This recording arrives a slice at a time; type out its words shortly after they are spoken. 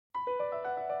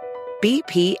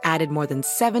BP added more than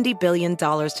 $70 billion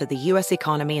to the U.S.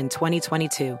 economy in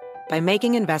 2022 by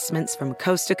making investments from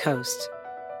coast to coast.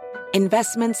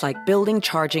 Investments like building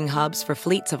charging hubs for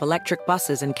fleets of electric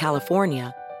buses in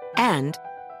California and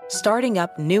starting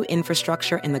up new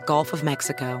infrastructure in the Gulf of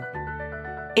Mexico.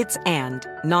 It's and,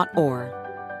 not or.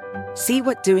 See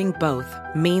what doing both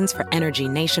means for energy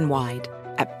nationwide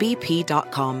at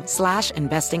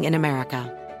bp.com/investing in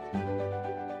America.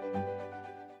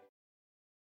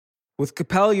 With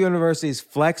Capella University's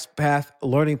FlexPath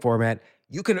learning format,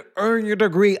 you can earn your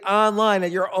degree online at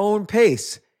your own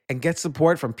pace and get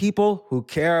support from people who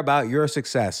care about your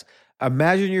success.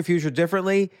 Imagine your future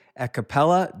differently at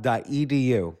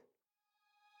capella.edu.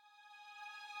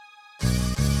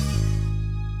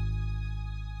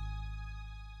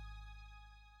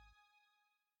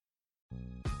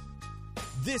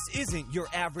 This isn't your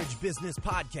average business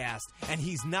podcast, and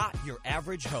he's not your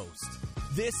average host.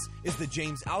 This is the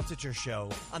James Altucher Show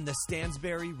on the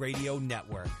Stansberry Radio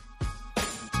Network.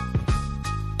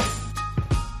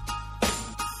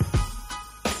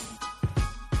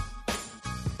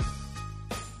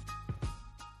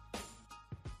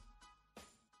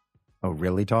 Oh,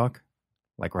 really talk?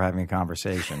 Like we're having a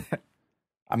conversation.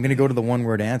 I'm going to go to the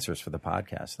one-word answers for the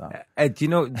podcast, though. Have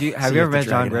you ever met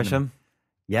John Grisham?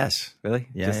 Yes. Really?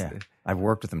 Yeah. I've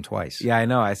worked with him twice. Yeah, I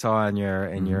know. I saw in your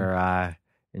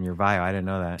bio. I didn't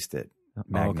know that.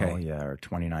 Magnolia or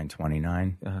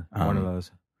 2929. One of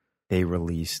those. They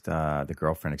released The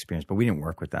Girlfriend Experience, but we didn't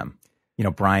work with them. You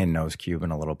know, Brian knows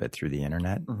Cuban a little bit through the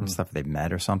internet and stuff. They've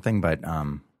met or something, but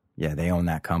yeah, they own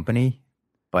that company,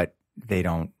 but they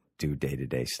don't do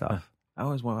day-to-day stuff. I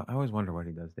always wonder what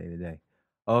he does day to day.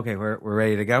 Okay, we're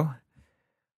ready to go.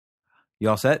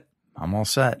 You all set? I'm all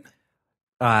set.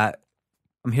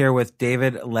 I'm here with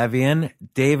David Levien.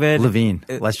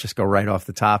 Levien. Let's just go right off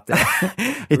the top there.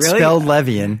 It's Really? spelled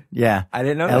Levien. Yeah. I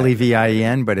didn't know that.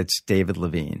 Levien, but it's David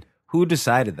Levien. Who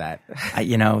decided that?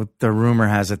 The rumor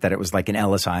has it that it was like an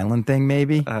Ellis Island thing,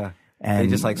 maybe. And they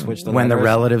just like switched the when letters? the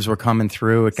relatives were coming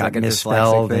through, it got like a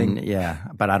misspelled. dyslexic thing? And yeah,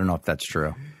 but I don't know if that's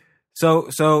true.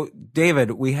 So David,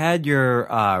 we had your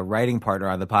writing partner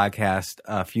on the podcast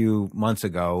a few months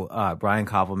ago, Brian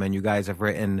Koppelman. You guys have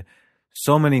written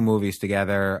so many movies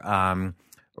together.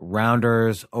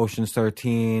 Rounders, Ocean's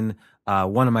 13,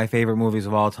 one of my favorite movies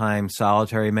of all time,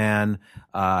 Solitary Man,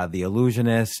 The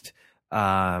Illusionist,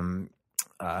 The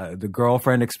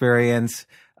Girlfriend Experience.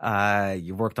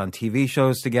 You've worked on TV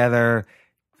shows together.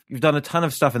 You've done a ton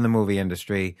of stuff in the movie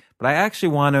industry. But I actually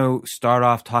want to start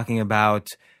off talking about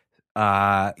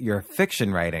your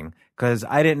fiction writing, because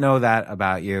I didn't know that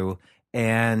about you.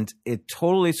 And it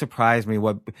totally surprised me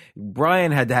what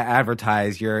Brian had to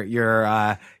advertise your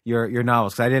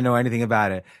novels, because I didn't know anything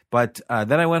about it. But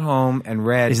then I went home and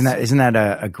read. Isn't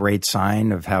that a great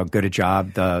sign of how good a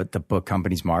job the book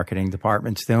company's marketing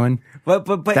department's doing?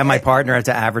 But that my partner had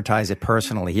to advertise it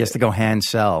personally. He has to go hand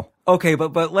sell. Okay,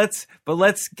 but let's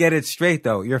get it straight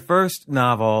though. Your first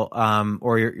novel,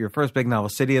 or your first big novel,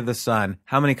 City of the Sun.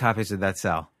 How many copies did that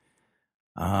sell?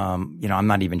 I'm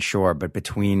not even sure, but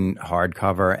between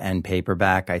hardcover and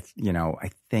paperback, I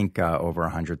think over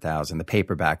 100,000. The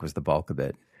paperback was the bulk of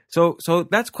it. So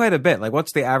that's quite a bit. Like,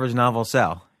 what's the average novel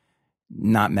sell?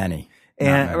 Not many.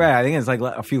 Right, I think it's like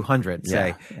a few hundred,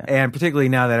 say, yeah. And particularly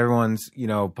now that everyone's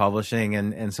publishing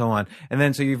and so on. And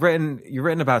then so you've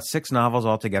written about 6 novels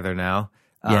altogether now.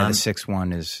 Yeah, the 6th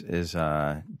one is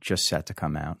just set to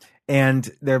come out.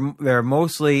 And they're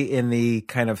mostly in the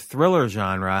kind of thriller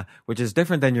genre, which is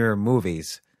different than your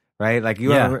movies, right? Like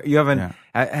you haven't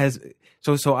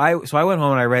So I went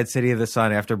home and I read City of the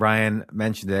Sun after Brian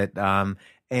mentioned it,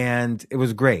 and it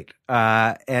was great.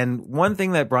 And one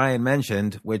thing that Brian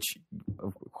mentioned, which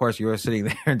of course you were sitting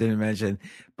there and didn't mention,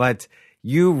 but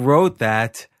you wrote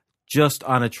that just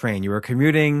on a train. You were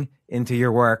commuting into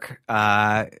your work,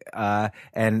 and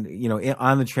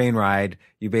on the train ride,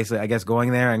 you basically, I guess,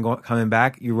 going there and coming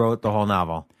back, you wrote the whole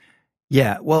novel.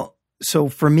 Yeah, well, so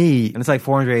for me, and it's like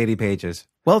 480 pages.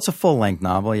 Well, it's a full-length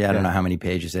novel. Yeah, I don't know how many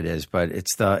pages it is, but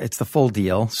it's the full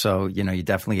deal. So you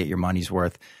definitely get your money's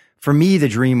worth. For me, the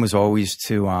dream was always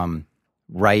to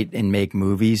write and make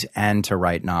movies and to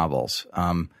write novels.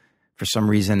 For some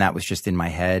reason, that was just in my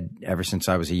head ever since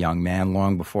I was a young man,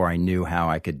 long before I knew how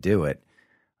I could do it.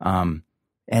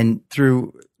 And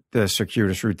through the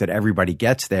circuitous route that everybody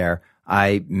gets there,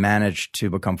 I managed to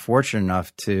become fortunate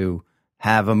enough to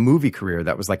have a movie career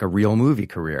that was like a real movie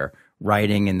career,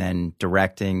 writing and then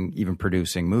directing, even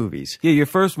producing movies. Yeah, your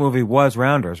first movie was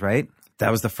Rounders, right? That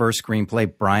was the first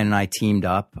screenplay. Brian and I teamed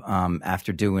up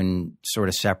after doing sort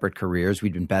of separate careers.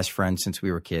 We'd been best friends since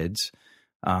we were kids.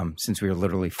 since we were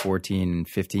literally 14 and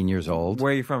 15 years old.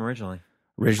 Where are you from originally?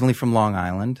 Originally from Long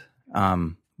Island.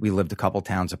 We lived a couple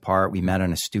towns apart. We met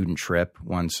on a student trip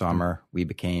one summer. We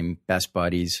became best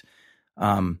buddies.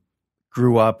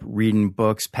 Grew up reading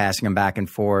books, passing them back and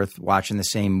forth, watching the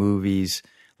same movies,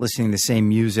 listening to the same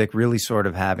music, really sort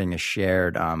of having a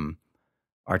shared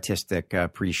artistic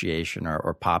appreciation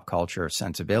or pop culture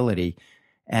sensibility.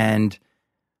 And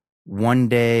one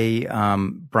day,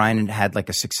 Brian had like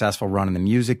a successful run in the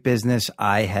music business.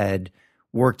 I had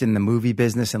worked in the movie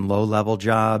business in low-level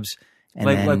jobs. And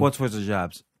like what sorts of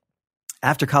jobs?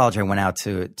 After college, I went out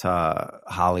to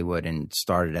Hollywood and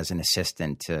started as an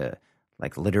assistant to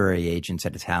like literary agents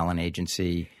at a talent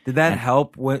agency. Did that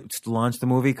help launch the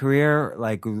movie career?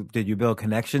 Like, did you build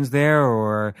connections there,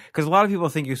 or because a lot of people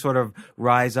think you sort of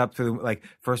rise up through like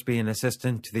first being an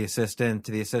assistant to the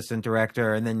assistant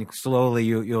director, and then slowly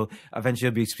you'll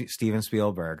eventually be Steven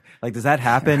Spielberg. Like, does that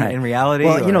happen in reality?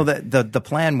 Well, you know, the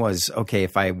plan was, okay,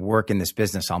 if I work in this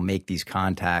business, I'll make these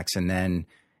contacts, and then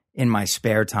in my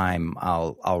spare time,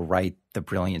 I'll write the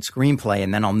brilliant screenplay,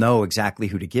 and then I'll know exactly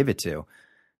who to give it to.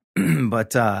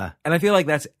 But and I feel like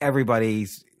that's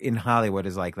everybody's in Hollywood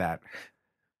is like that.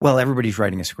 Well, everybody's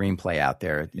writing a screenplay out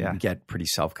there. You get pretty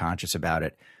self-conscious about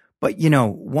it. But, you know,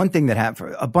 one thing that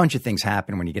happened, a bunch of things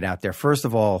happen when you get out there. First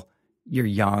of all, you're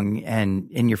young, and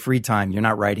in your free time, you're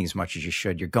not writing as much as you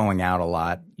should. You're going out a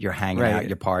lot. You're hanging out.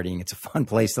 You're partying. It's a fun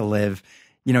place to live.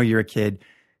 You know, you're a kid.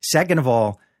 Second of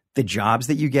all, the jobs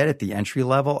that you get at the entry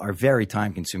level are very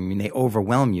time consuming. I mean, they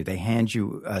overwhelm you. They hand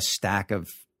you a stack of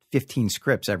 15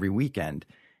 scripts every weekend,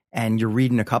 and you're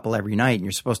reading a couple every night, and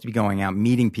you're supposed to be going out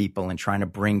meeting people and trying to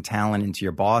bring talent into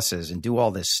your bosses and do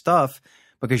all this stuff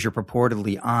because you're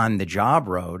purportedly on the job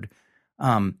road.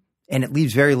 And it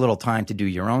leaves very little time to do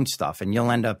your own stuff. And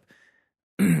you'll end up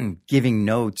giving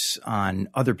notes on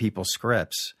other people's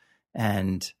scripts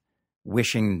and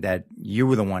wishing that you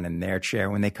were the one in their chair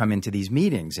when they come into these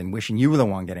meetings, and wishing you were the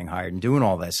one getting hired and doing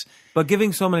all this. But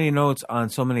giving so many notes on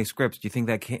so many scripts, do you think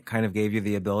that kind of gave you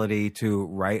the ability to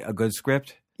write a good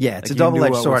script? Yeah, it's like a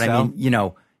double-edged sword. I mean, you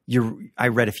know, I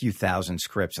read a few thousand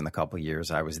scripts in the couple of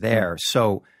years I was there.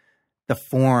 So the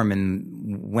form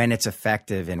and when it's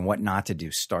effective and what not to do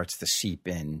starts to seep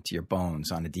into your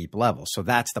bones on a deep level. So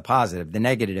that's the positive. The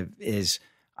negative is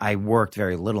I worked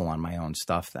very little on my own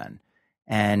stuff then.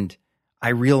 And I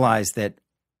realized that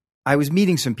I was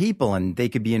meeting some people and they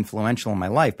could be influential in my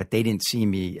life, but they didn't see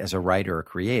me as a writer or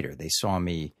creator. They saw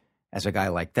me as a guy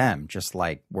like them, just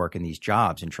like working these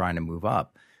jobs and trying to move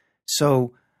up.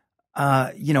 So,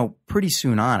 you know, pretty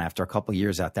soon on, after a couple of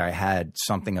years out there, I had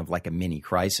something of like a mini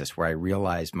crisis where I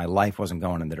realized my life wasn't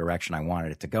going in the direction I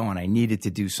wanted it to go, and I needed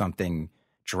to do something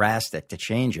drastic to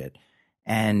change it.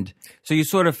 And so you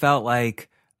sort of felt like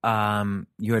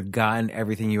you had gotten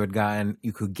everything you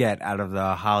could get out of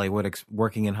the Hollywood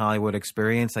working in Hollywood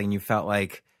experience, like, and you felt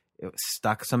like it was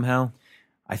stuck somehow.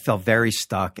 I felt very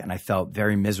stuck, and I felt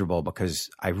very miserable because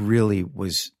I really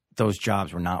was. Those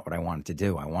jobs were not what I wanted to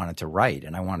do. I wanted to write,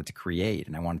 and I wanted to create,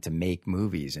 and I wanted to make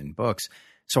movies and books.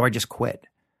 So I just quit.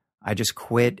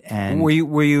 And were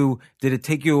you? Did it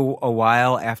take you a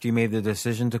while after you made the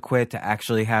decision to quit to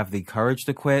actually have the courage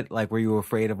to quit? Like, were you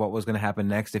afraid of what was going to happen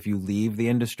next if you leave the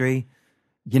industry?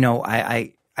 You know,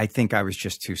 I think I was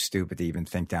just too stupid to even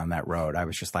think down that road. I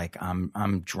was just like,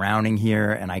 I'm drowning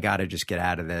here, and I got to just get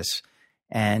out of this.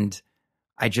 And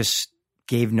I just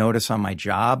gave notice on my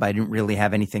job. I didn't really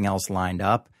have anything else lined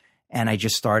up, and I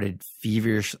just started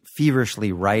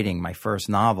feverishly writing my first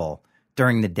novel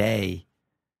during the day.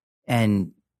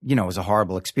 And, you know, it was a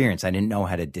horrible experience. I didn't know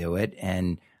how to do it.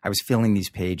 And I was filling these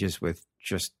pages with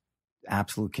just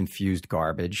absolute confused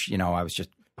garbage. You know, I was just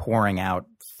pouring out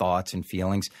thoughts and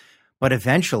feelings. But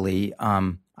eventually,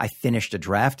 I finished a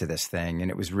draft of this thing,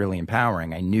 and it was really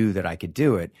empowering. I knew that I could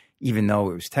do it, even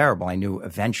though it was terrible. I knew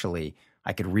eventually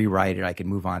I could rewrite it. I could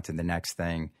move on to the next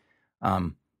thing.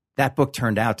 That book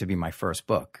turned out to be my first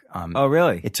book. Oh,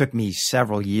 really? It took me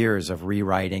several years of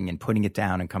rewriting and putting it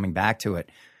down and coming back to it.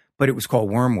 But it was called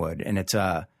Wormwood, and it's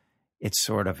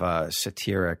sort of a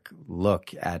satiric look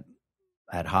at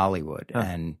Hollywood. Huh.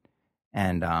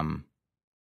 And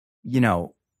you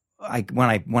know,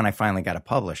 when I finally got it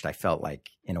published, I felt like,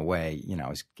 in a way, you know, I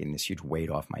was getting this huge weight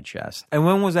off my chest. And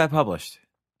when was that published?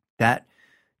 That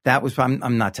was,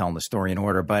 I'm not telling the story in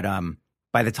order, but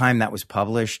by the time that was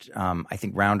published, I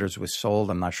think Rounders was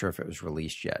sold. I'm not sure if it was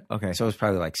released yet. Okay. So it was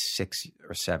probably like 6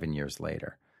 or 7 years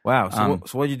later. Wow.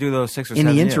 So what did you do those 6 or 7 years?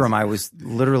 In the years? interim, I was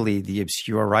literally the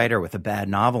obscure writer with a bad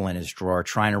novel in his drawer,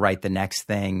 trying to write the next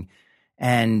thing.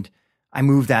 And I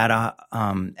moved out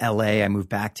of LA. I moved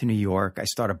back to New York. I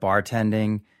started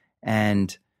bartending.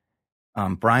 And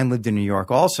Brian lived in New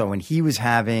York also, and he was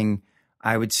having,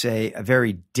 I would say, a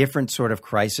very different sort of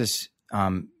crisis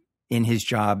in his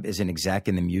job as an exec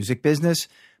in the music business,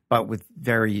 but with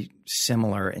very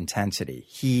similar intensity.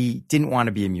 He didn't want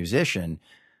to be a musician,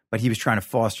 but he was trying to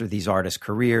foster these artists'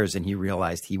 careers, and he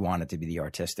realized he wanted to be the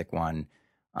artistic one,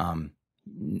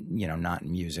 not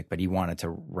in music, but he wanted to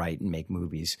write and make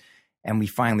movies. And we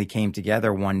finally came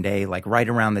together one day, like right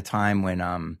around the time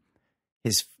when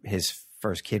his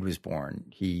first kid was born.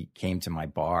 He came to my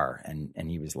bar and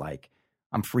he was like,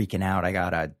 I'm freaking out. I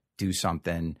got to do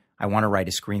something. I want to write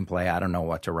a screenplay. I don't know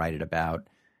what to write it about.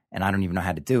 And I don't even know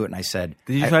how to do it. And I said,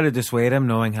 did you try to dissuade him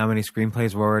knowing how many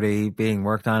screenplays were already being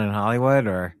worked on in Hollywood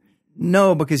or?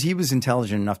 No, because he was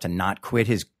intelligent enough to not quit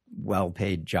his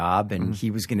well-paid job and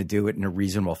he was going to do it in a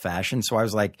reasonable fashion. So I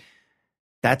was like,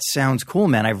 that sounds cool,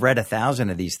 man. I've read 1,000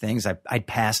 of these things. I'd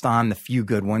passed on the few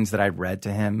good ones that I'd read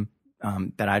to him,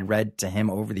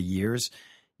 over the years.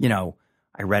 You know,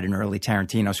 I read an early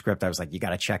Tarantino script. I was like, you got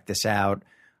to check this out.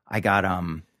 I got,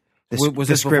 was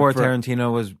this before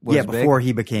Tarantino was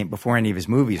big? Before any of his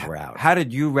movies were out. How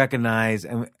did you recognize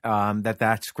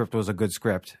that script was a good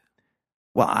script?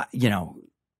 Well,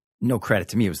 no credit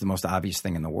to me. It was the most obvious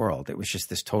thing in the world. It was just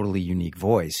this totally unique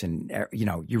voice. And,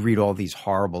 you read all these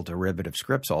horrible derivative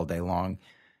scripts all day long,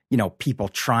 people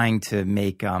trying to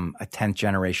make a 10th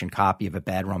generation copy of a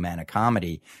bad romantic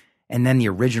comedy. And then the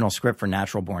original script for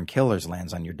Natural Born Killers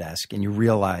lands on your desk and you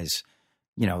realize,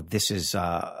 this is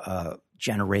a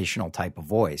generational type of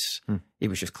voice. It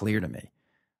was just clear to me.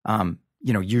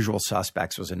 Usual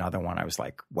Suspects was another one. I was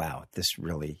like, wow, this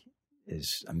really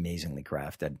is amazingly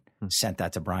crafted. Sent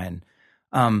that to Brian.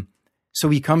 So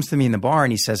he comes to me in the bar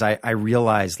and he says, I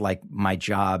realize like my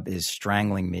job is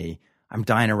strangling me. I'm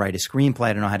dying to write a screenplay.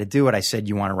 I don't know how to do it. I said,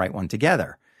 you want to write one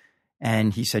together?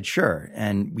 And he said, sure.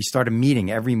 And we started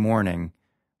meeting every morning,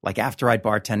 like after I'd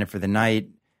bartended for the night,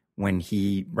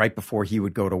 right before he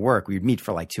would go to work, we would meet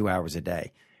for like 2 hours a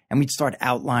day. And we'd start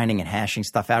outlining and hashing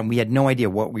stuff out. And we had no idea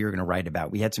what we were going to write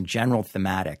about. We had some general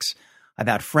thematics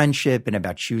about friendship and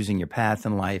about choosing your path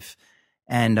in life.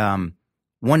 And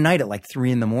one night at like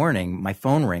 3 a.m, my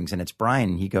phone rings and it's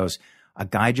Brian. And he goes, a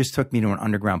guy just took me to an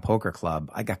underground poker club.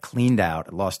 I got cleaned out.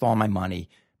 I lost all my money,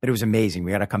 but it was amazing.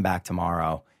 We got to come back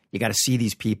tomorrow. You got to see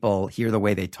these people, hear the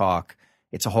way they talk.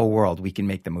 It's a whole world. We can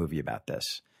make the movie about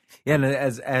this. Yeah, and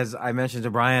as I mentioned to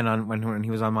Brian when he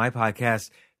was on my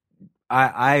podcast,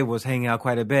 I was hanging out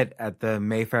quite a bit at the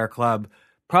Mayfair Club,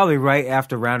 probably right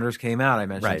after Rounders came out. I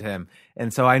mentioned him,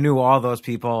 and so I knew all those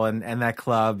people and that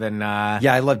club. And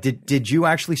yeah, I love. Did you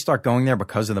actually start going there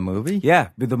because of the movie? Yeah,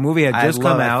 the movie had just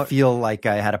come out. I feel like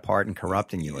I had a part in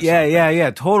corrupting you.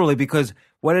 Yeah, totally. Because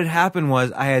what had happened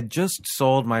was I had just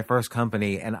sold my first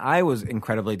company and I was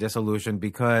incredibly disillusioned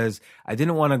because I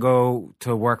didn't want to go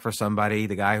to work for somebody,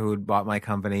 the guy who had bought my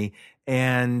company,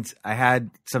 and I had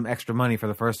some extra money for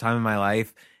the first time in my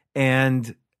life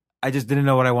and I just didn't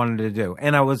know what I wanted to do.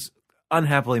 And I was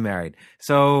unhappily married.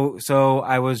 So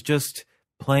I was just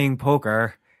playing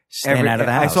poker. Staying out of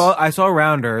the house. I saw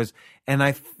Rounders and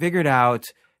I figured out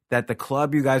that the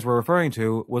club you guys were referring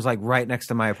to was like right next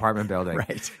to my apartment building.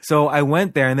 Right. So I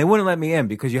went there and they wouldn't let me in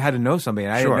because you had to know somebody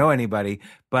and I didn't know anybody.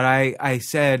 But I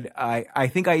said, I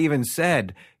think I even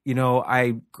said,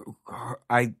 I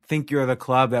think you're the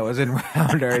club that was in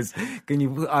Rounders.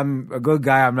 I'm a good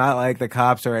guy. I'm not like the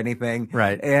cops or anything.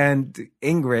 Right. And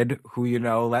Ingrid, who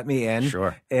let me in.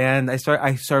 Sure. And I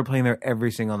started playing there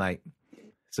every single night.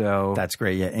 So that's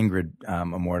great. Yeah. Ingrid,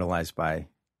 immortalized by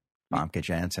Famke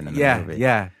Janssen in the movie.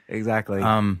 Yeah, exactly.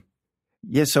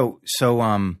 So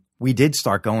we did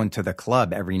start going to the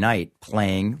club every night,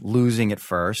 playing, losing at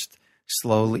first,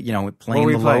 slowly, playing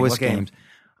the lowest games.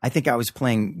 I think I was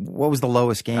playing, what was the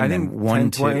lowest game? I think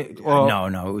 1, 2. 20, well,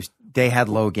 no, they had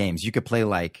low games. You could play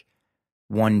like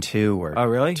 1-2 or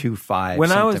 2-5.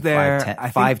 When I was there,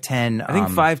 5-10. I think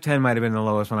 5-10 might have been the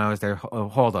lowest when I was there.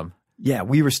 Hold'em. Yeah,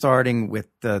 we were starting with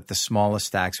the smallest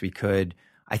stacks we could.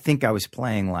 I think I was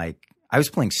playing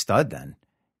stud then.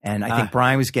 And I think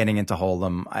Brian was getting into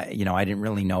Hold'em. I didn't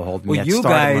really know Hold'em yet. Well, you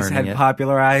guys had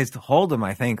popularized Hold'em,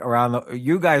 I think,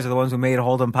 you guys are the ones who made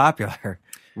Hold'em popular.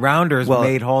 Rounders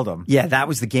made Hold'em. Yeah, that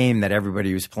was the game that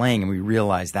everybody was playing. And we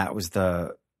realized that was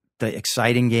the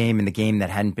exciting game and the game that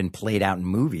hadn't been played out in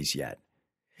movies yet.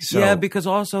 So, yeah, because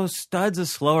also stud's a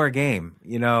slower game.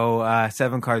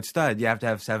 7-card stud. You have to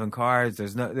have 7 cards.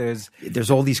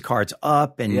 There's all these cards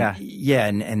up, and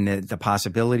and the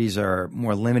possibilities are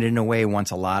more limited in a way once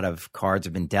a lot of cards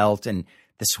have been dealt, and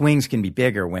the swings can be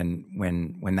bigger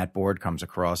when that board comes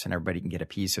across and everybody can get a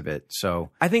piece of it.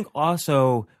 So I think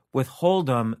also with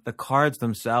Hold'em, the cards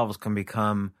themselves can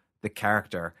become the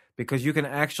character. because you can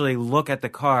actually look at the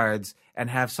cards and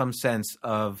have some sense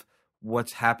of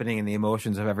what's happening in the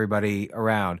emotions of everybody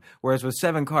around. Whereas with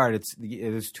 7 cards,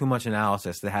 there's too much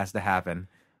analysis that has to happen.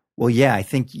 Well, yeah, I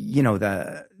think,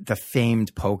 the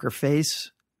famed poker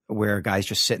face where a guy's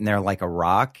just sitting there like a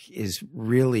rock is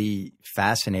really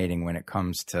fascinating when it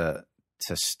comes to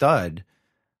stud.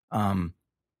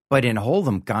 But in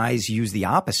Hold'em, guys use the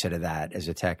opposite of that as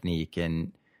a technique.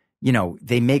 And,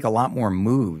 they make a lot more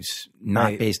moves,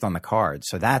 not based on the cards.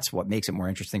 So that's what makes it more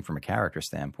interesting from a character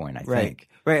standpoint, I think.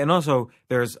 Right. And also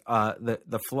there's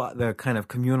the kind of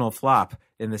communal flop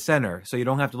in the center. So you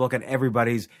don't have to look at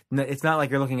everybody's. It's not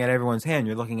like you're looking at everyone's hand.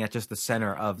 You're looking at just the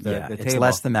center of the table. It's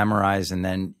less to memorize. And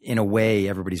then in a way,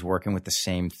 everybody's working with the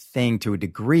same thing to a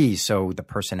degree. So the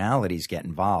personalities get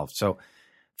involved. So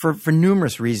for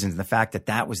numerous reasons, the fact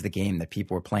that was the game that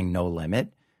people were playing No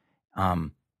Limit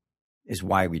is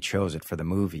why we chose it for the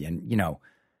movie. And,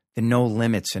 the No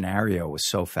Limit scenario was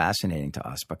so fascinating to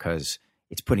us because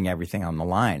it's putting everything on the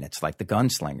line. It's like the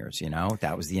gunslingers,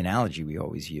 that was the analogy we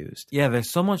always used. Yeah, there's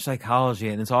so much psychology,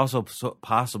 and it's also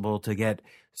possible to get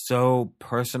so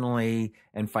personally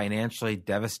and financially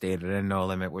devastated in No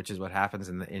Limit, which is what happens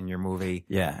in your movie.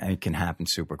 Yeah, and it can happen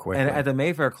super quickly. And at the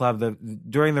Mayfair Club,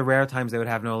 during the rare times they would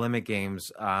have No Limit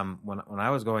games, when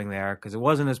I was going there, because it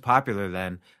wasn't as popular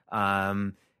then,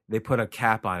 they put a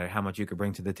cap on it, how much you could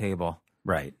bring to the table.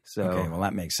 Right. So, okay, well,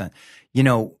 that makes sense.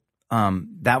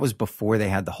 That was before they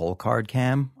had the whole card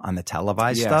cam on the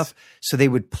televised stuff. So they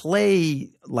would play,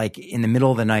 like in the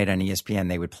middle of the night on ESPN,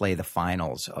 they would play the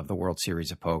finals of the World Series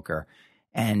of Poker.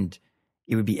 And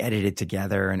it would be edited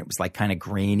together, and it was like kind of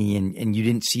grainy, and you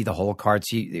didn't see the whole card.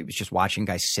 So it was just watching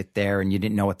guys sit there, and you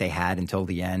didn't know what they had until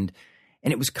the end.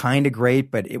 And it was kind of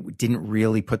great, but it didn't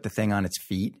really put the thing on its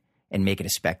feet and make it a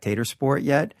spectator sport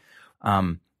yet.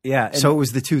 So it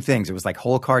was the two things. It was like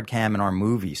whole card cam and our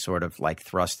movie sort of like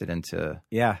thrust it into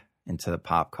the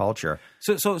pop culture.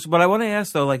 So, but I want to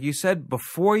ask though, like you said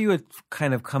before, you had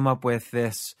kind of come up with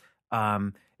this.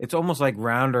 It's almost like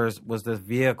Rounders was the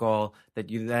vehicle that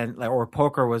you then, or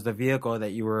poker was the vehicle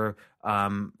that you were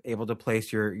able to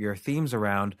place your themes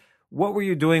around. What were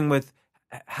you doing with?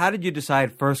 How did you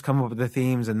decide first come up with the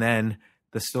themes and then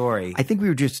the story? I think we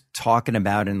were just talking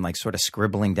about and like sort of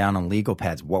scribbling down on legal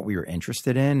pads what we were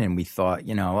interested in, and we thought,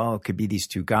 it could be these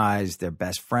two guys. They're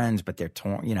best friends, but they're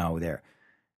torn.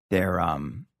 They're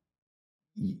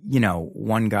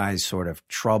one guy's sort of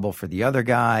trouble for the other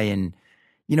guy, and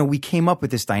we came up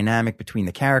with this dynamic between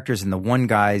the characters, and the one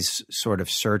guy's sort of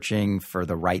searching for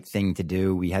the right thing to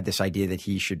do. We had this idea that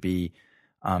he should be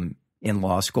in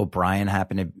law school. Brian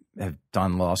happened to have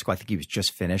done law school. I think he was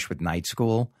just finished with night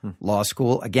school, law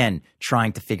school. Again,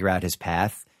 trying to figure out his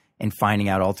path and finding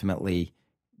out ultimately,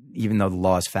 even though the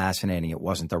law is fascinating, it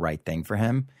wasn't the right thing for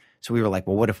him. So we were like,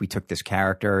 well, what if we took this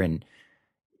character and,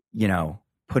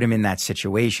 put him in that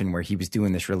situation where he was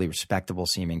doing this really respectable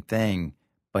seeming thing,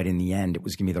 but in the end it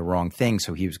was going to be the wrong thing.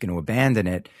 So he was going to abandon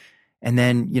it. And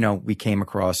then, we came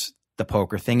across the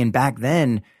poker thing. And back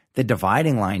then, the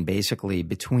dividing line basically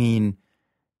between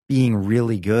being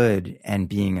really good and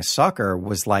being a sucker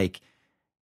was like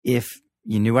if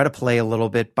you knew how to play a little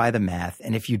bit by the math,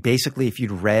 and if you'd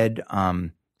read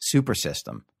Super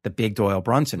System, the big Doyle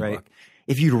Brunson book,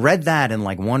 if you'd read that and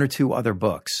like one or two other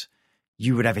books,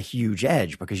 you would have a huge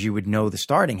edge because you would know the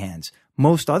starting hands.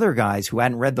 Most other guys who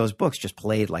hadn't read those books just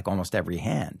played like almost every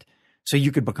hand. So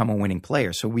you could become a winning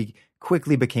player. So we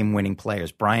quickly became winning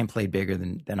players. Brian played bigger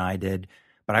than I did,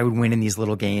 but I would win in these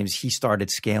little games. He started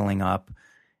scaling up,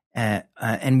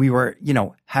 and we were,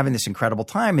 having this incredible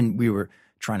time, and we were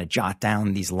trying to jot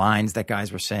down these lines that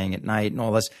guys were saying at night and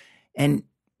all this. And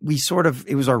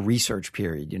it was our research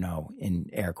period, in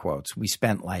air quotes. We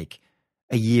spent like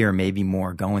a year, maybe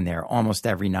more, going there almost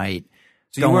every night.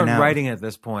 So you weren't writing at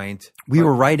this point? We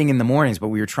were writing in the mornings, but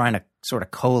we were trying to sort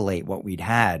of collate what we'd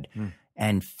had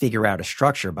and figure out a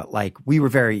structure. But like we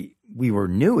were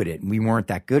new at it, and we weren't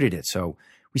that good at it. So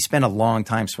we spent a long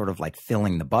time sort of like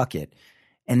filling the bucket.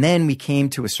 And then we came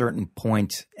to a certain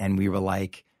point, and we were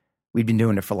like, we'd been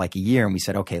doing it for like a year, and we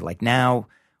said, okay, like now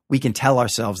we can tell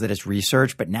ourselves that it's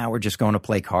research, but now we're just going to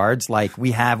play cards. Like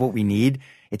we have what we need.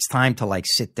 It's time to like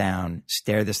sit down,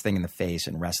 stare this thing in the face,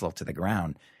 and wrestle it to the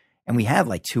ground. And we had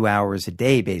like 2 hours a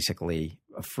day, basically,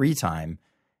 of free time.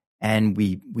 And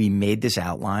we made this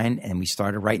outline, and we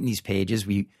started writing these pages.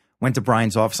 We went to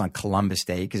Brian's office on Columbus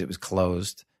Day because it was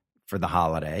closed for the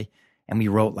holiday. And we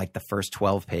wrote like the first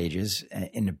 12 pages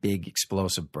in a big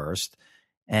explosive burst.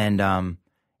 And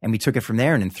we took it from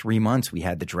there. And in 3 months, we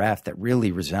had the draft that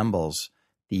really resembles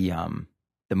the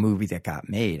movie that got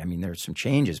made. I mean, there's some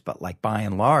changes, but like by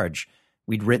and large,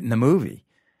 we'd written the movie.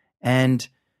 And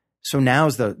so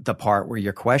now's the part where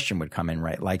your question would come in,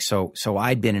 right? Like, so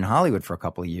I'd been in Hollywood for a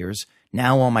couple of years.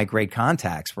 Now all my great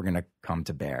contacts were going to come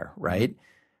to bear, right?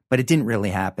 But it didn't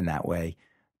really happen that way.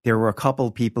 There were a couple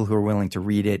of people who were willing to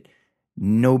read it.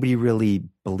 Nobody really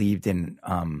believed in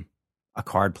a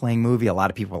card playing movie. A lot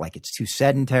of people were like, it's too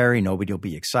sedentary. Nobody will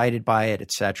be excited by it,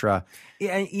 etc.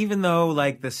 Yeah, even though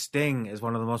like The Sting is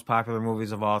one of the most popular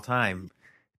movies of all time.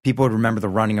 People would remember the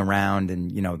running around and,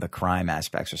 the crime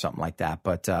aspects or something like that.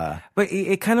 But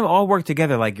it kind of all worked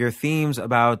together, like your themes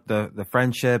about the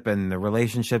friendship and the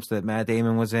relationships that Matt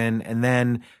Damon was in, and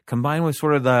then combined with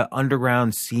sort of the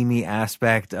underground seamy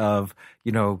aspect of,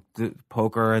 the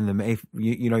poker and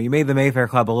you made the Mayfair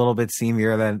Club a little bit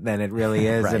seamier than it really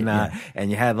is. Right,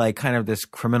 and you had like kind of this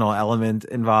criminal element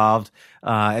involved.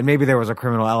 And maybe there was a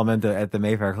criminal element at the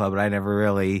Mayfair Club, but I never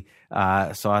really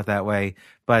saw it that way.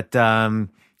 But,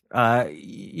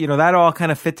 that all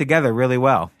kind of fit together really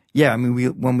well. Yeah, I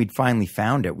mean, when we'd finally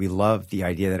found it, we loved the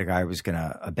idea that a guy was going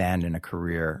to abandon a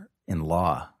career in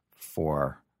law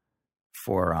for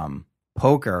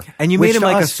poker. And you made him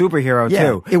like a superhero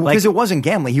too. Because it wasn't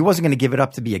gambling. He wasn't going to give it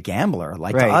up to be a gambler.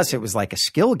 Like right. To us, it was like a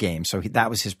skill game. So that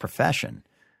was his profession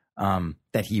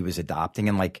that he was adopting.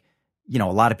 And a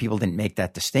lot of people didn't make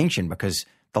that distinction because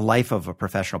the life of a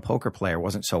professional poker player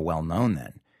wasn't so well known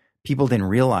then. People didn't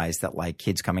realize that like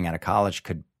kids coming out of college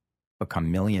could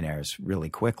become millionaires really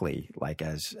quickly. Like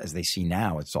as they see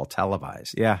now, it's all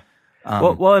televised. Yeah.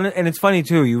 And it's funny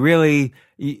too. You really,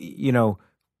 you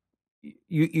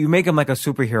make him like a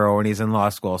superhero when he's in law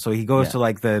school. So he goes to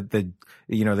like the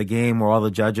game where all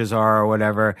the judges are or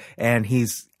whatever, and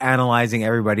he's analyzing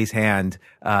everybody's hand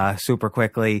super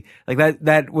quickly. Like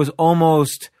that was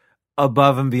almost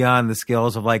above and beyond the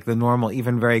skills of like the normal,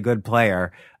 even very good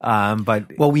player. But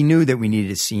we knew that we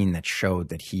needed a scene that showed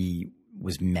that he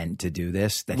was meant to do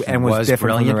this, that he was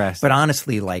different brilliant. From the rest. But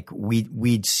honestly, like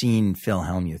we'd seen Phil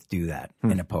Hellmuth do that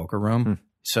in a poker room.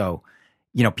 So,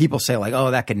 people say like,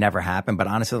 oh, that could never happen. But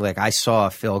honestly, like I saw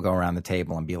Phil go around the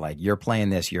table and be like, you're playing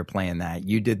this, you're playing that.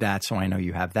 You did that, so I know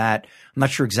you have that. I'm not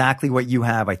sure exactly what you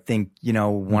have. I think,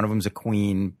 one of them's a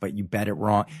queen, but you bet it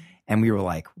wrong. And we were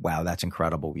like, wow, that's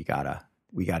incredible. We gotta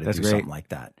do great. something like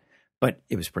that. But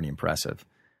it was pretty impressive.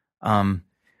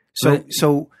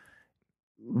 So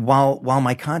while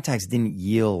my contacts didn't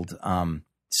yield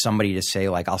somebody to say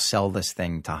like, I'll sell this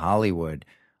thing to Hollywood,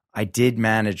 I did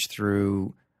manage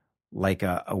through like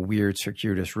a weird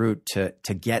circuitous route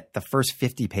to get the first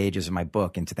 50 pages of my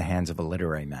book into the hands of a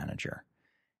literary manager.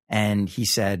 And he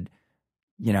said,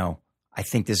 I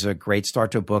think this is a great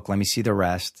start to a book. Let me see the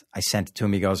rest. I sent it to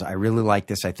him. He goes, I really like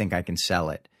this. I think I can sell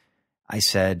it. I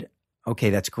said, okay,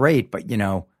 that's great. But,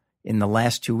 in the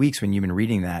last 2 weeks when you've been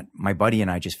reading that, my buddy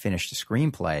and I just finished a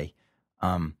screenplay.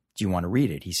 Do you want to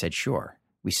read it? He said, sure.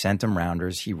 We sent him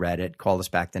rounders. He read it, called us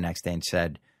back the next day and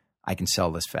said, I can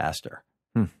sell this faster.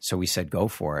 So we said, go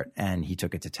for it. And he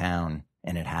took it to town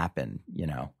and it happened,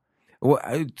 Well,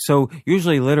 so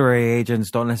usually literary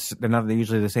agents they're not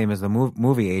usually the same as the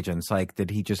movie agents. Like, did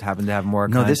he just happen to have more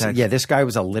context? This guy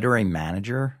was a literary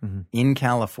manager in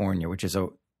California, which is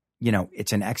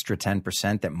it's an extra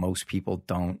 10% that most people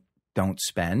don't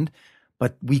spend.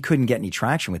 But we couldn't get any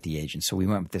traction with the agent. So we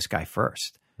went with this guy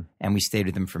first and we stayed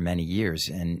with him for many years.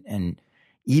 And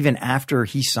even after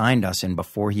he signed us and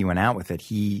before he went out with it,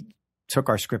 he took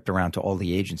our script around to all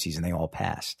the agencies and they all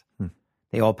passed.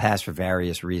 They all passed for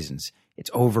various reasons. It's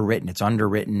overwritten. It's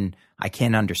underwritten. I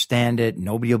can't understand it.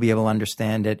 Nobody will be able to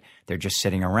understand it. They're just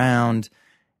sitting around.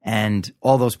 And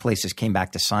all those places came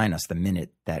back to sign us the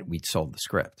minute that we'd sold the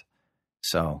script.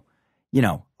 So,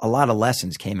 a lot of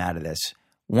lessons came out of this.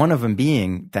 One of them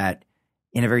being that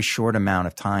in a very short amount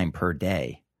of time per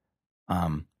day,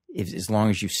 as long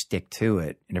as you stick to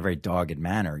it in a very dogged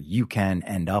manner, you can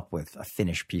end up with a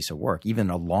finished piece of work, even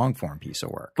a long form piece of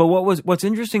work. But what's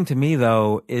interesting to me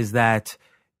though is that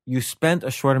you spent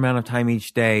a short amount of time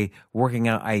each day working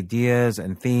out ideas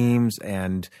and themes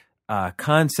and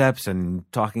concepts and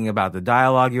talking about the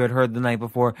dialogue you had heard the night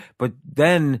before. But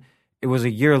then it was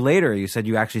a year later, you said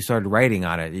you actually started writing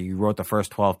on it. You wrote the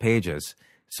first 12 pages.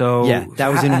 So yeah, that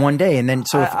was in one day. And then,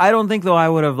 I don't think though I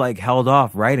would have like held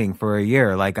off writing for a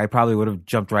year. Like I probably would have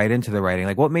jumped right into the writing.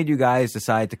 Like what made you guys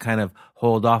decide to kind of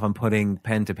hold off on putting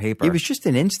pen to paper? It was just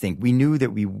an instinct. We knew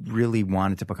that we really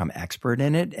wanted to become expert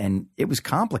in it, and it was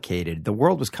complicated. The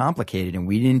world was complicated and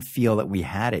we didn't feel that we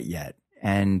had it yet.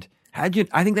 And I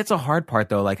think that's a hard part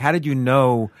though. Like, how did you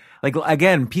know? Like,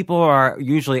 again, people are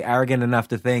usually arrogant enough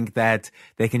to think that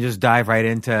they can just dive right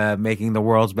into making the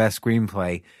world's best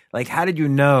screenplay. Like, how did you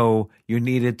know you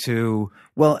needed to?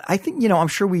 Well, I think, I'm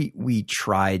sure we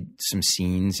tried some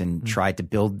scenes and tried to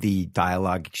build the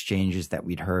dialogue exchanges that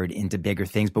we'd heard into bigger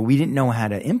things, but we didn't know how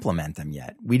to implement them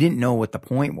yet. We didn't know what the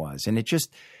point was. And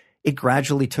it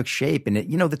gradually took shape, and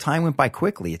the time went by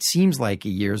quickly. It seems like a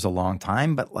year's a long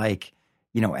time, but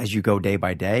as you go day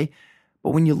by day. But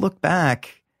when you look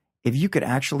back, if you could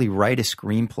actually write a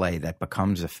screenplay that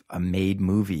becomes a made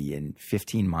movie in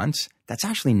 15 months, that's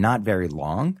actually not very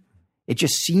long. It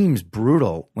just seems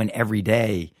brutal when every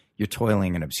day you're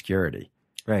toiling in obscurity.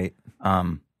 Right.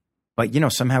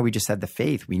 But somehow we just had the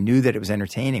faith. We knew that it was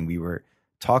entertaining. We were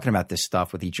talking about this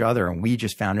stuff with each other, and we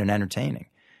just found it entertaining.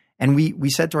 And we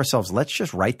said to ourselves, let's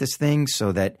just write this thing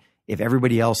so that if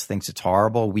everybody else thinks it's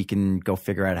horrible, we can go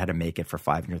figure out how to make it for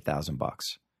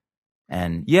 $500,000.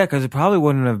 And yeah, because it probably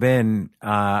wouldn't have been.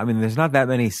 There's not that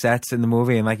many sets in the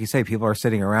movie, and like you say, people are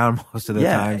sitting around most of the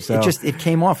time. So it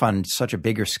came off on such a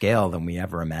bigger scale than we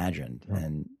ever imagined,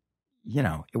 and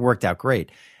it worked out great.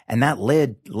 And that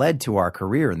led to our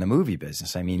career in the movie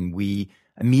business. I mean, we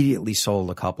immediately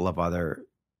sold a couple of other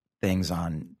things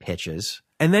on pitches.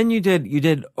 And then you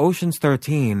did Ocean's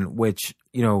 13, which,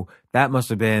 that must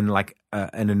have been like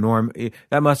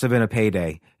that must have been a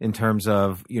payday in terms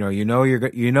of,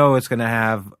 it's going to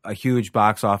have a huge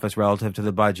box office relative to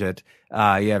the budget.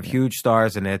 You have huge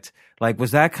stars in it. Like,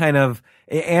 was that kind of,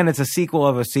 and it's a sequel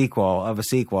of a sequel of a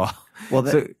sequel. Well,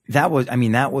 that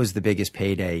was the biggest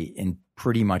payday in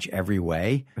pretty much every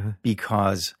way,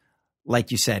 because like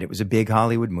you said, it was a big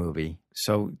Hollywood movie.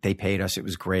 So they paid us. It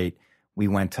was great. We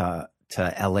went to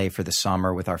LA for the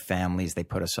summer with our families. They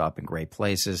put us up in great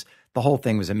places. The whole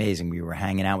thing was amazing. We were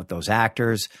hanging out with those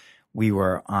actors. We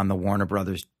were on the Warner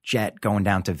Brothers jet going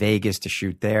down to Vegas to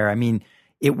shoot there. I mean,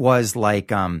 it was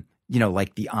like,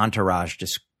 like the Entourage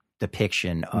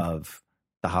depiction of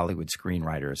the Hollywood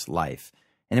screenwriter's life.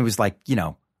 And it was like,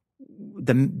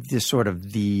 the sort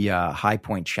of the high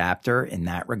point chapter in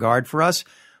that regard for us.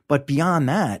 But beyond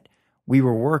that, we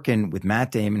were working with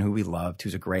Matt Damon, who we loved,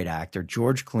 who's a great actor,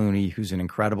 George Clooney, who's an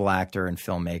incredible actor and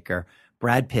filmmaker,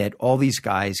 Brad Pitt, all these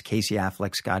guys, Casey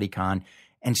Affleck, Scotty Conn,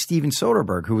 and Steven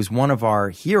Soderbergh, who was one of our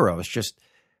heroes, just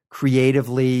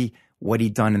creatively, what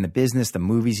he'd done in the business, the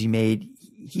movies he made.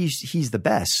 He's the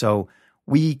best. So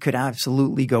we could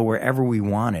absolutely go wherever we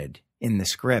wanted in the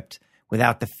script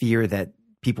without the fear that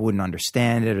people wouldn't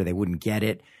understand it or they wouldn't get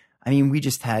it. I mean, we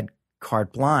just had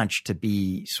carte blanche to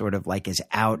be sort of like as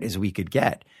out as we could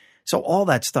get. So all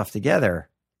that stuff together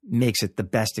makes it the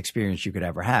best experience you could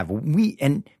ever have.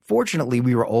 And fortunately,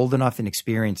 we were old enough and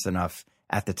experienced enough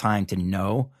at the time to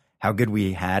know how good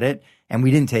we had it, and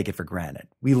we didn't take it for granted.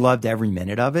 We loved every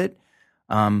minute of it.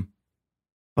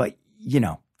 But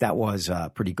that was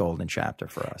a pretty golden chapter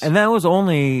for us. And that was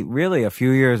only really a few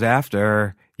years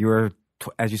after you were,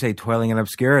 as you say, toiling in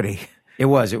obscurity. It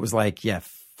was like,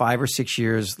 5 or 6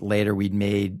 years later, we'd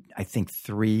made, I think,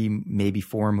 3, maybe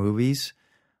 4 movies.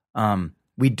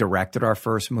 We directed our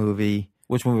first movie.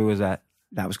 Which movie was that?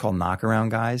 That was called Knockaround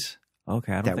Guys.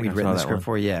 Okay, I don't that think we'd I written saw the that script one.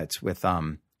 for. Yeah, it's with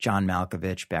John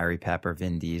Malkovich, Barry Pepper,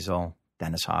 Vin Diesel,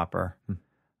 Dennis Hopper.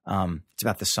 It's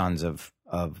about the sons of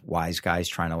wise guys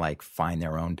trying to like find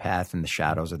their own path in the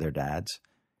shadows of their dads.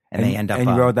 And they end up. And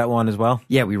you wrote that one as well?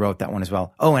 Yeah, we wrote that one as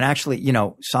well. Oh, and actually,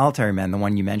 Solitary Man, the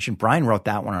one you mentioned, Brian wrote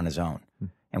that one on his own.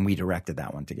 And we directed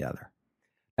that one together.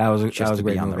 That was a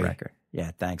great on movie. The record.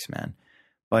 Yeah, thanks, man.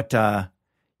 But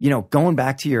going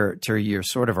back to your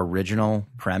sort of original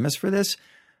premise for this,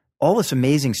 all this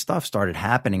amazing stuff started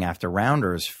happening after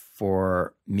Rounders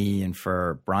for me and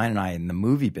for Brian and I in the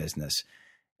movie business.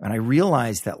 And I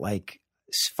realized that like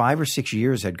 5 or 6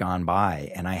 years had gone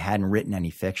by and I hadn't written any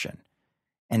fiction.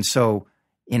 And so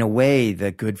in a way,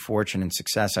 the good fortune and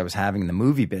success I was having in the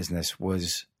movie business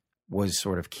was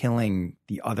sort of killing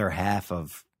the other half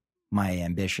of my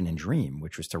ambition and dream,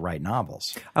 which was to write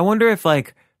novels. I wonder if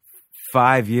like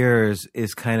 5 years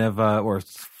is kind of, or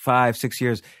 5, 6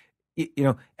 years,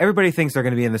 everybody thinks they're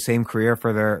going to be in the same career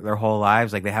for their whole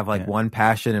lives. Like they have like one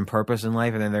passion and purpose in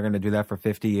life and then they're going to do that for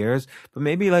 50 years. But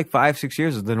maybe like 5, 6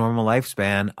 years is the normal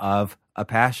lifespan of a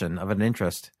passion, of an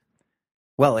interest.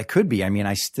 Well, it could be. I mean,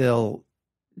 I still...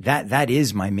 That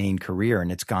is my main career, and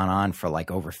it's gone on for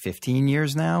like over 15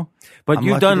 years now. But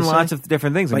you've done lots of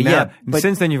different things. But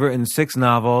since then you've written 6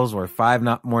 novels or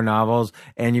 5 more novels,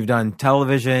 and you've done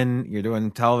television. You're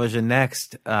doing television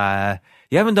next. You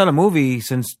haven't done a movie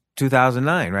since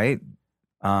 2009, right?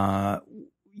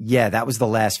 Yeah, that was the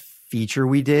last feature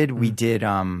we did. We did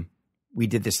we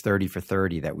did this 30 for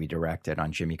 30 that we directed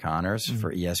on Jimmy Connors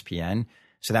for ESPN.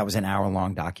 So that was an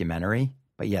hour-long documentary.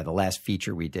 But yeah, the last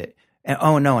feature we did. And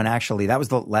actually, that was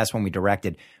the last one we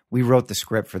directed. We wrote the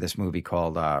script for this movie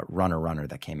called Runner Runner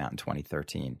that came out in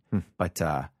 2013. But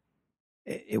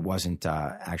it wasn't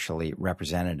actually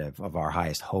representative of our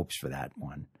highest hopes for that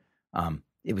one.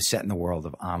 It was set in the world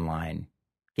of online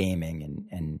gaming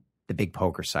and the big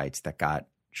poker sites that got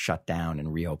shut down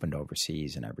and reopened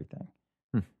overseas and everything.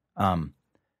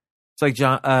 It's like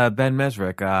Ben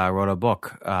Mesrick wrote a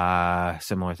book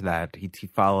similar to that. He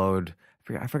followed,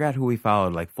 I forgot who he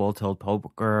followed, like Full Tilt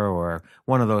Poker or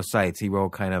one of those sites. He wrote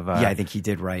kind of I think he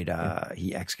did write.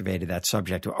 He excavated that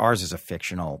subject. Ours is a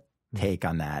fictional take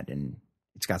on that, and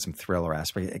it's got some thriller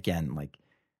aspect. Again, like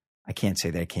I can't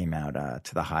say that it came out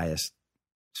to the highest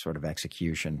sort of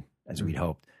execution as we'd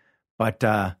hoped, but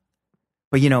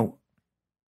you know.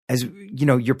 As you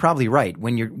know, you're probably right.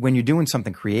 When you're doing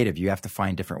something creative, you have to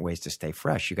find different ways to stay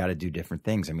fresh. You got to do different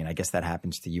things. I mean, I guess that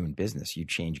happens to you in business. You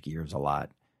change gears a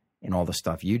lot in all the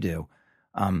stuff you do.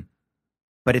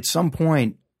 But at some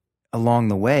point along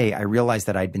the way, I realized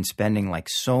that I'd been spending like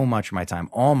so much of my time,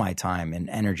 all my time and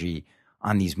energy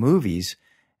on these movies,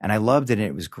 and I loved it and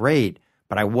it was great,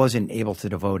 but I wasn't able to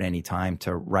devote any time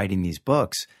to writing these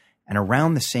books. And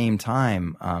around the same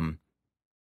time,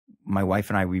 my wife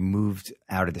and we moved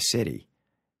out of the city,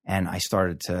 and I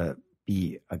started to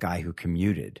be a guy who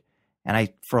commuted.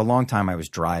 And for a long time, I was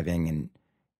driving, and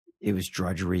it was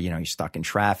drudgery. You know, you're stuck in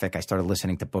traffic. I started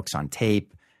listening to books on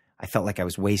tape. I felt like I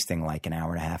was wasting like an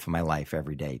hour and a half of my life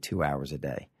every day, 2 hours a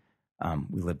day.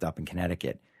 We lived up in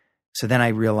Connecticut. So then I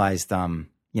realized,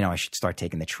 I should start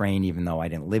taking the train, even though I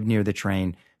didn't live near the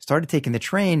train. Started taking the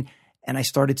train. And I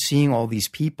started seeing all these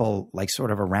people like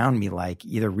sort of around me, like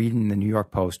either reading the New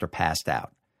York Post or passed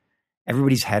out.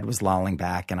 Everybody's head was lolling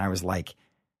back. And I was like,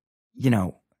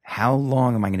 how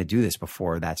long am I going to do this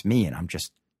before that's me? And I'm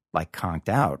just like conked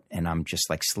out, and I'm just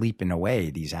like sleeping away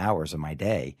these hours of my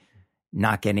day,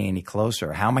 not getting any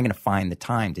closer. How am I going to find the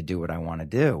time to do what I want to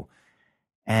do?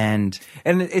 And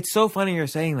it's so funny you're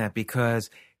saying that,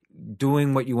 because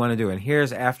doing what you want to do, and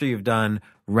here's after you've done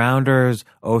Rounders,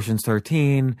 Ocean's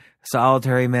 13,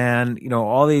 Solitary Man,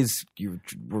 all these, you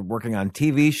were working on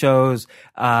TV shows,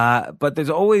 but there's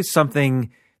always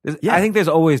something. I think there's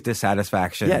always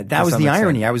dissatisfaction. Yeah, that was the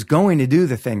irony. I was going to do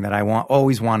the thing that I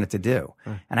always wanted to do,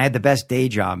 and I had the best day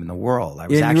job in the world. I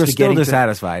was you were still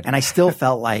dissatisfied, and I still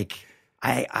felt like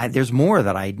there's more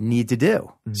that I need to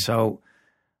do. So,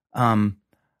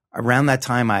 around that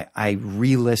time, I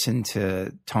re-listened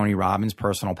to Tony Robbins'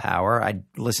 Personal Power. I'd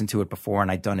listened to it before,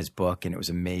 and I'd done his book, and it was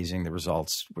amazing. The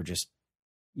results were just,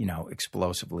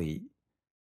 explosively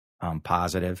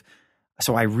positive.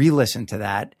 So I re-listened to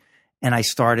that, and I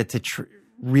started to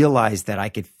realize that I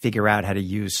could figure out how to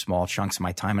use small chunks of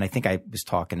my time. And I think I was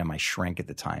talking to my shrink at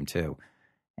the time too,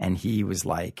 and he was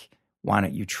like, "Why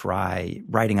don't you try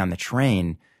writing on the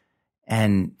train?"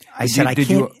 And I said, I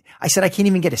can't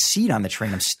even get a seat on the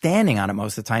train. I'm standing on it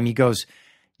most of the time. He goes,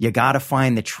 "You got to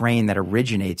find the train that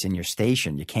originates in your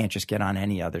station. You can't just get on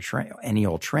any other train, any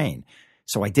old train."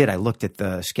 So I did. I looked at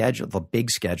the schedule, the big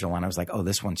schedule, and I was like, "Oh,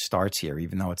 this one starts here,"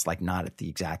 even though it's like not at the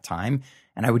exact time.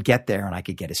 And I would get there and I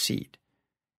could get a seat.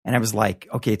 And I was like,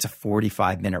 "Okay, it's a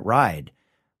 45-minute ride.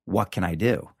 What can I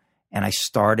do?" And I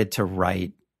started to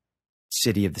write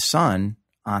City of the Sun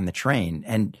on the train.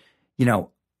 And,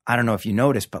 I don't know if you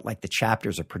noticed, but like the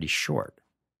chapters are pretty short.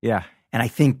 Yeah. And I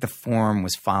think the form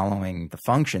was following the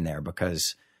function there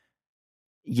because,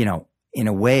 in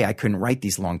a way I couldn't write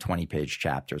these long 20-page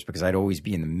chapters because I'd always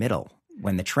be in the middle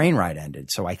when the train ride ended.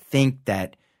 So I think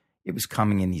that it was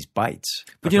coming in these bites.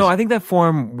 But, I think that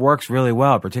form works really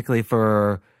well, particularly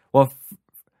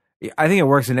I think it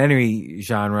works in any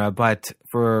genre, but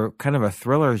for kind of a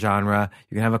thriller genre,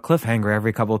 you can have a cliffhanger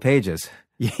every couple of pages.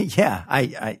 Yeah,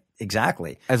 I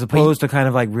exactly. As opposed to kind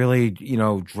of like really,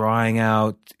 drawing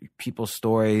out people's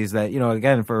stories that,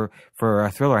 again, for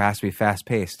a thriller has to be fast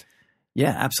paced.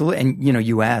 Yeah, absolutely. And,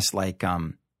 you asked like,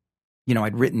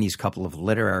 I'd written these couple of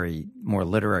more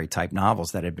literary type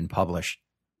novels that had been published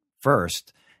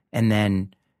first. And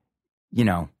then,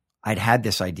 I'd had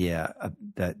this idea of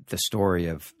the story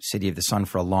of City of the Sun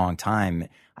for a long time.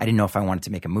 I didn't know if I wanted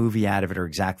to make a movie out of it or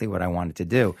exactly what I wanted to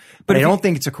do. But I don't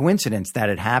think it's a coincidence that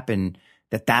it happened,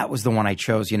 that was the one I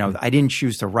chose. I didn't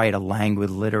choose to write a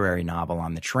languid literary novel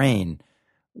on the train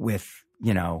with,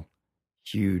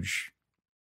 huge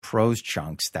prose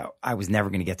chunks that I was never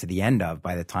going to get to the end of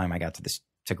by the time I got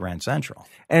to Grand Central.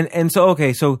 And so,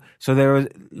 okay, so there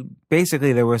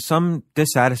was some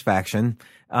dissatisfaction.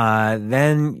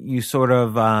 Then you sort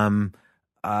of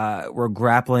were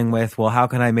grappling with, well, how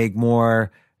can I make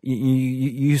more?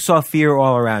 You saw fear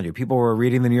all around you. People were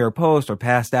reading the New York Post or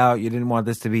passed out. You didn't want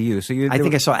this to be you. So I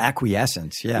think I saw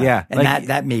acquiescence. Yeah. Yeah. And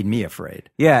that made me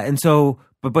afraid. Yeah. And so,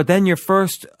 but then your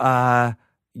first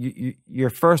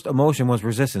emotion was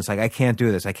resistance. Like, I can't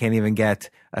do this. I can't even get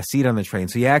a seat on the train.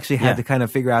 So you actually had to kind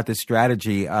of figure out this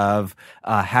strategy of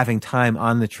having time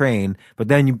on the train. But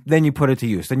then you put it to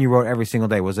use. Then you wrote every single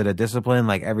day. Was it a discipline,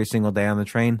 like every single day on the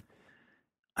train?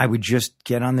 I would just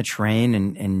get on the train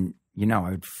and I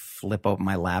would flip open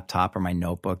my laptop or my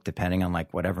notebook, depending on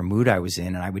like whatever mood I was in,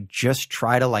 and I would just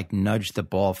try to like nudge the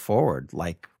ball forward.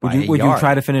 Like, would you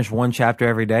try to finish one chapter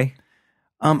every day?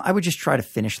 I would just try to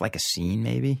finish like a scene,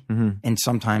 maybe, and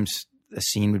sometimes a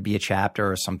scene would be a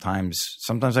chapter, or sometimes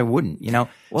I wouldn't.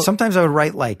 Sometimes I would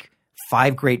write like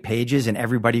 5 great pages, and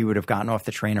everybody would have gotten off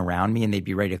the train around me, and they'd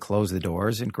be ready to close the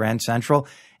doors in Grand Central.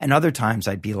 And other times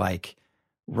I'd be like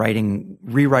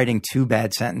rewriting 2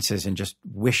 bad sentences and just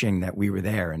wishing that we were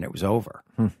there and it was over.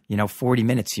 40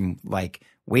 minutes seemed like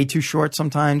way too short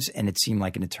sometimes, and it seemed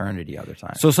like an eternity other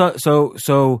times.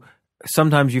 So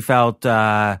sometimes you felt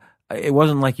it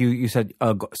wasn't like you set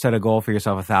a goal for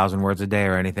yourself 1,000 words a day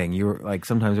or anything. You were like,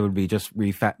 sometimes it would be just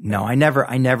No, I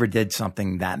never did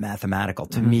something that mathematical.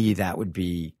 To me, that would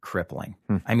be crippling.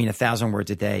 I mean, 1,000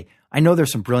 words a day. I know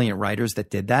there's some brilliant writers that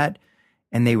did that,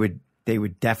 and they would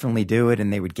definitely do it,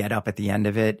 and they would get up at the end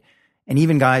of it. And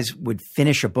even guys would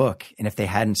finish a book, and if they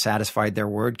hadn't satisfied their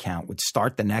word count, would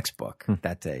start the next book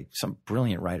that day. Some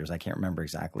brilliant writers. I can't remember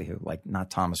exactly who, like not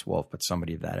Thomas Wolfe, but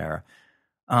somebody of that era.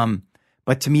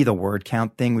 But to me, the word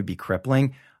count thing would be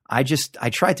crippling. I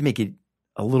tried to make it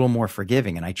a little more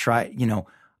forgiving, and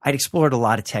I'd explored a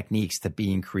lot of techniques to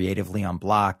being creatively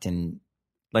unblocked.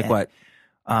 What?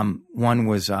 One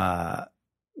was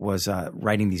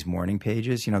writing these morning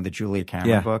pages, the Julia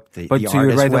Cameron book, the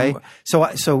Artist's Way.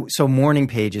 So morning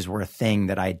pages were a thing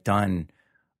that I'd done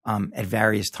at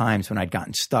various times when I'd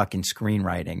gotten stuck in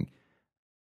screenwriting.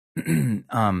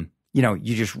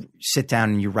 You just sit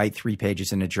down and you write 3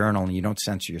 pages in a journal, and you don't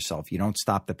censor yourself. You don't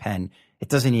stop the pen. It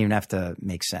doesn't even have to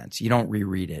make sense. You don't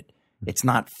reread it. It's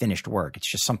not finished work. It's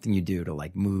just something you do to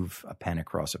like move a pen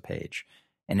across a page,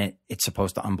 and it's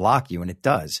supposed to unblock you, and it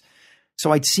does.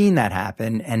 So I'd seen that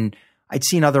happen, and I'd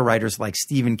seen other writers like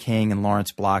Stephen King and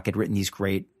Lawrence Block had written these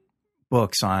great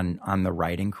books on the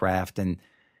writing craft. And,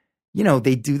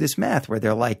 they do this math where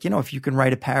they're like, if you can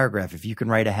write a paragraph, if you can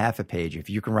write a half a page, if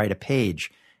you can write a page,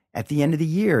 at the end of the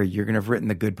year, you're going to have written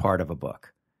the good part of a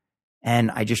book.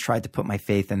 And I just tried to put my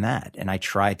faith in that. And I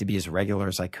tried to be as regular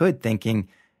as I could, thinking,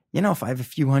 if I have a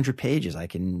few hundred pages, I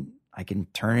can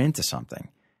turn it into something.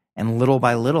 And little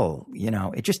by little,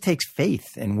 it just takes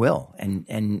faith and will.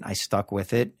 And I stuck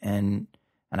with it, and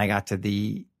I got to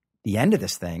the end of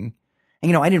this thing.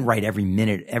 And, I didn't write every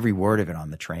minute, every word of it on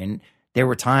the train. There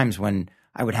were times when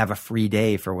I would have a free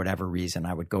day for whatever reason.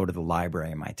 I would go to the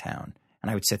library in my town, and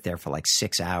I would sit there for like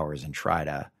 6 hours and try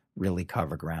to really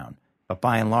cover ground. But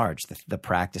by and large, the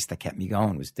practice that kept me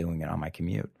going was doing it on my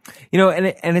commute.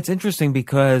 And it's interesting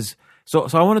because so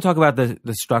I want to talk about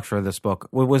the structure of this book.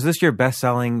 Was this your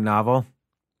best-selling novel?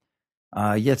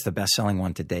 Yeah, it's the best-selling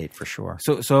one to date for sure.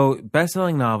 So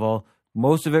best-selling novel,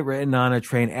 most of it written on a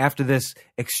train after this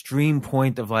extreme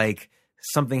point of like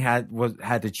something had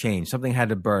to change, something had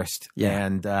to burst.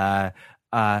 Yeah.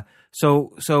 And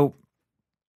so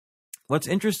what's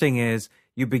interesting is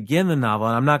you begin the novel,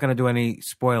 and I'm not going to do any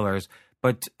spoilers,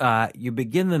 but you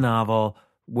begin the novel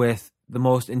with the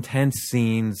most intense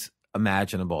scenes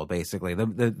imaginable. Basically,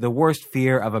 the worst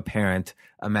fear of a parent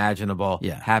imaginable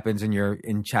happens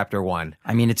in chapter 1.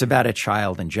 I mean, it's about a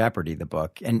child in jeopardy, the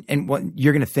book, and what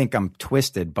you're going to think I'm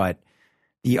twisted, but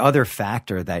the other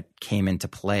factor that came into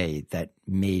play that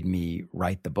made me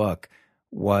write the book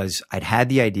was I'd had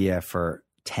the idea for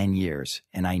 10 years,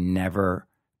 and I never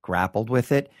grappled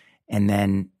with it. And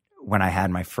then when I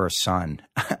had my first son,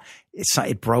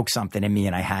 it broke something in me,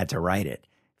 and I had to write it.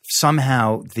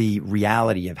 Somehow the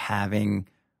reality of having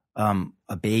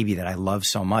a baby that I love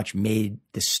so much made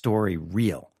the story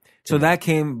real. So that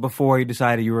came before you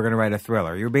decided you were going to write a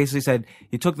thriller. You basically said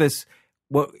you took this,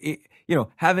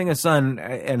 having a son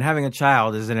and having a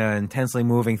child is an intensely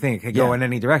moving thing. It could go in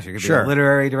any direction. It could be a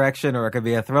literary direction, or it could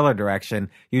be a thriller direction.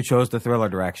 You chose the thriller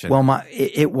direction. Well,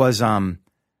 it was a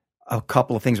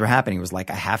couple of things were happening. It was like,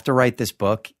 I have to write this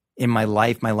book. In my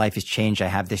life has changed. I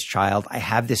have this child. I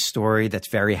have this story that's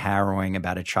very harrowing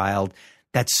about a child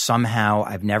that somehow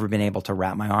I've never been able to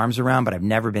wrap my arms around, but I've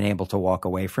never been able to walk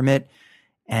away from it.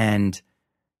 And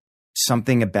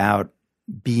something about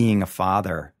being a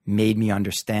father made me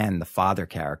understand the father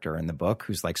character in the book,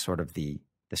 who's like sort of the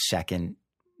second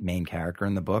main character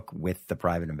in the book with the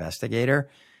private investigator,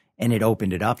 and it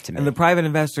opened it up to me. And the private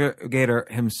investigator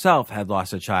himself had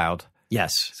lost a child.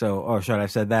 Yes. So, or should I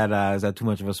have said that? Is that too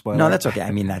much of a spoiler? No, that's okay.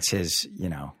 I mean, that's his,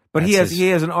 But he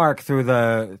has an arc through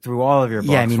all of your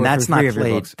books. Yeah, I mean, that's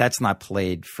not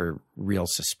played for real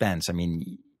suspense. I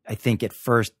mean, I think at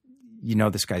first,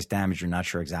 this guy's damaged. You're not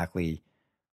sure exactly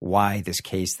why this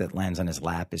case that lands on his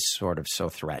lap is sort of so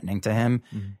threatening to him.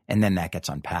 Mm-hmm. And then that gets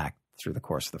unpacked through the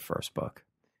course of the first book.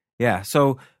 Yeah.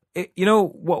 So,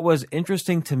 what was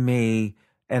interesting to me,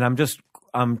 and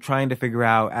I'm trying to figure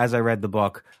out as I read the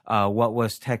book, what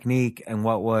was technique and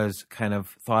what was kind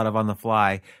of thought of on the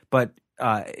fly. But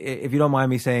if you don't mind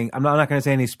me saying, I'm not going to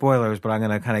say any spoilers, but I'm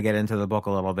going to kind of get into the book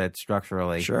a little bit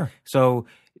structurally. Sure. So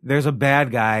there's a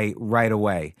bad guy right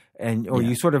away,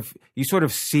 you sort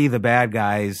of see the bad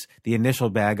guys, the initial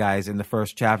bad guys in the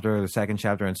first chapter, or the second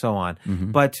chapter, and so on.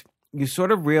 Mm-hmm. But you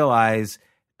sort of realize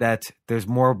that there's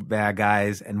more bad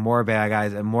guys and more bad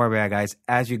guys and more bad guys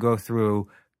as you go through.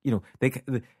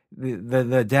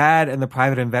 The dad and the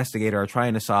private investigator are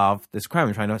trying to solve this crime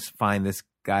and trying to find this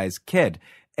guy's kid.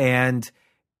 And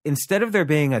instead of there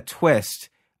being a twist,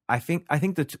 I think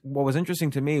that what was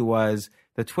interesting to me was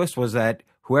the twist was that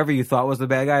whoever you thought was the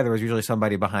bad guy, there was usually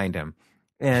somebody behind him.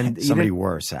 And somebody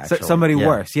worse, actually. Somebody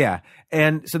worse, yeah.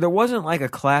 And so there wasn't like a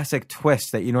classic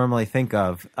twist that you normally think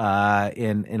of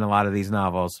in a lot of these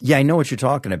novels. Yeah, I know what you're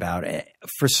talking about.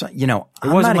 For some, it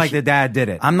wasn't like the dad did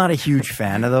it. I'm not a huge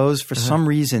fan of those. For some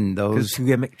reason, those too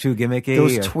gimmicky.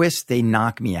 Those twists, they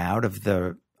knock me out of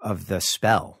the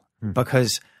spell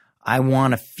because I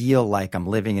want to feel like I'm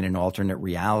living in an alternate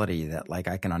reality that like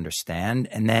I can understand.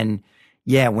 And then,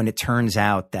 when it turns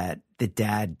out that the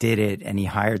dad did it and he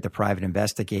hired the private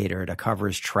investigator to cover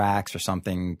his tracks or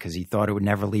something because he thought it would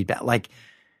never lead back. Like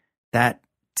that,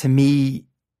 to me,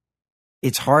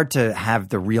 it's hard to have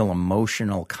the real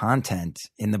emotional content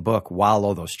in the book while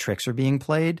all those tricks are being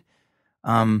played.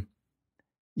 Once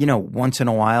in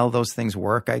a while, those things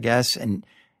work, I guess. And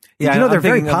they're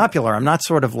very popular. I'm not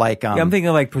sort of like I'm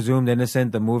thinking like Presumed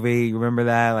Innocent, the movie. You remember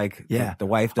that? Like the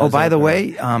wife does. Oh, by the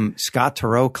way, Scott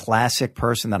Turow, classic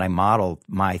person that I modeled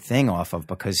my thing off of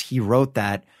because he wrote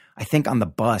that, I think, on the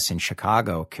bus in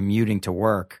Chicago commuting to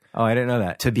work. Oh, I didn't know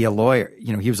that. To be a lawyer.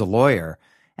 He was a lawyer,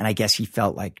 and I guess he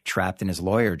felt like trapped in his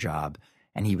lawyer job,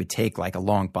 and he would take like a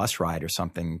long bus ride or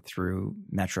something through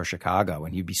Metro Chicago,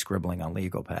 and he'd be scribbling on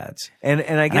legal pads. And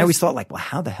I always thought like, well,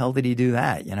 how the hell did he do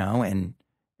that?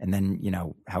 And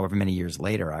then, however many years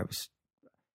later, I was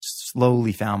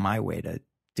slowly found my way to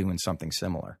doing something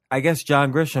similar. I guess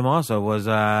John Grisham also was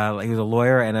he was a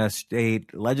lawyer and a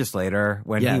state legislator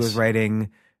when he was writing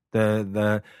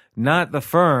the not The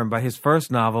Firm, but his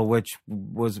first novel, which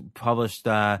was published.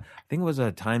 I think it was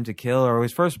A Time to Kill, or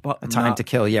his first. A Time to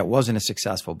Kill. Yeah, it wasn't a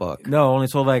successful book. No, only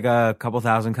sold like a couple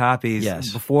thousand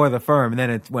copies before The Firm, and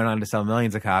then it went on to sell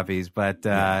millions of copies. But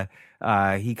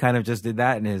he kind of just did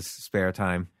that in his spare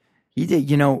time. He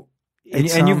did,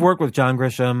 and you've worked with John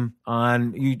Grisham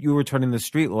on you were turning The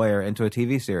Street Lawyer into a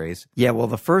TV series. Yeah, well,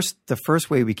 the first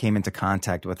way we came into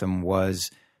contact with him was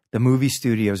the movie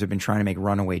studios have been trying to make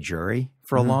Runaway Jury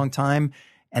for a long time,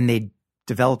 and they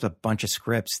developed a bunch of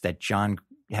scripts that John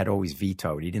had always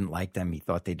vetoed. He didn't like them. He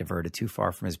thought they diverted too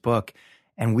far from his book,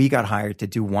 and we got hired to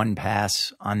do one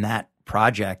pass on that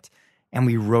project, and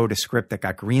we wrote a script that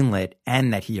got greenlit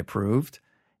and that he approved,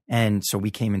 and so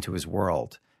we came into his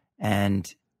world.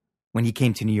 And when he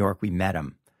came to New York, we met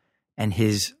him. And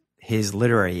his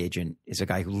literary agent is a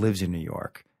guy who lives in New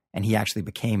York. And he actually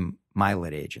became my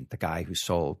lit agent, the guy who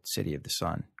sold City of the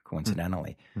Sun,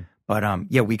 coincidentally. Mm-hmm.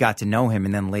 But we got to know him.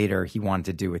 And then later he wanted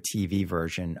to do a TV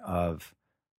version of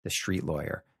The Street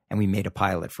Lawyer. And we made a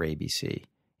pilot for ABC.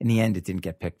 In the end, it didn't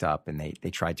get picked up, and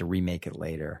they tried to remake it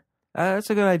later.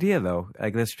 That's a good idea, though.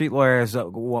 Like The Street Lawyer is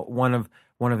one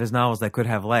of his novels that could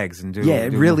have legs and do. Yeah,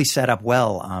 it really set up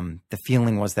well. The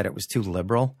feeling was that it was too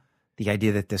liberal. The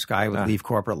idea that this guy would leave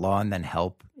corporate law and then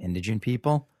help indigent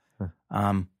people.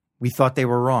 We thought they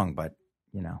were wrong, but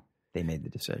they made the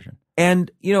decision.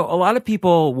 And a lot of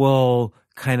people will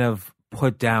kind of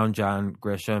put down John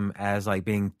Grisham as like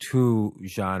being too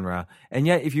genre, and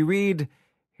yet if you read.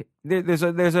 There's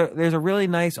a really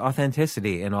nice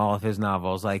authenticity in all of his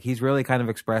novels. Like he's really kind of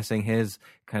expressing his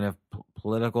kind of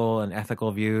political and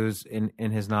ethical views in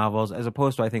his novels, as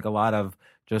opposed to I think a lot of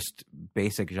just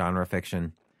basic genre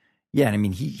fiction. Yeah, and I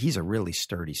mean he's a really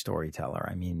sturdy storyteller.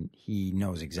 I mean he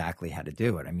knows exactly how to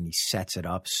do it. I mean he sets it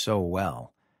up so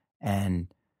well, and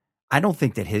I don't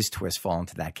think that his twists fall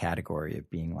into that category of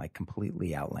being like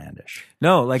completely outlandish.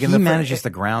 No, like he manages to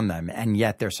ground them, and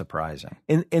yet they're surprising.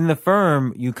 In The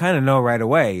Firm, you kind of know right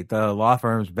away the law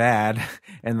firm's bad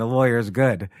and the lawyer's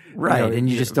good, right? And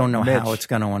you just don't know how it's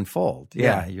going to unfold.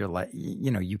 Yeah, you're like,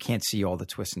 you can't see all the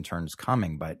twists and turns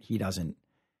coming, but he doesn't.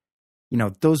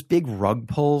 Those big rug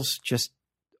pulls just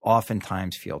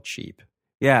oftentimes feel cheap.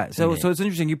 Yeah, so it's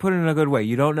interesting. You put it in a good way.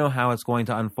 You don't know how it's going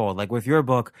to unfold. Like with your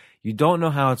book, you don't know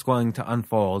how it's going to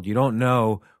unfold. You don't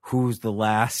know who's the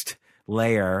last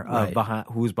layer of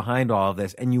who's behind all of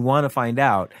this, and you want to find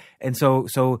out. And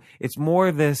so it's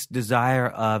more this desire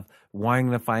of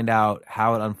wanting to find out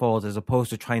how it unfolds as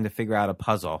opposed to trying to figure out a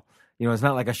puzzle. It's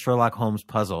not like a Sherlock Holmes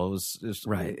puzzle. It was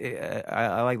right.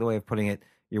 I like the way of putting it.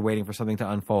 You're waiting for something to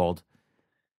unfold.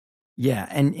 Yeah,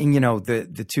 and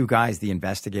the two guys, the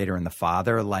investigator and the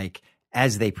father, like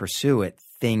as they pursue it,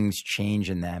 things change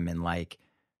in them, and like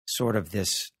sort of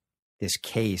this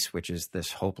case, which is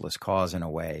this hopeless cause in a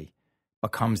way,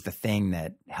 becomes the thing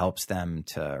that helps them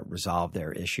to resolve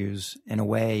their issues in a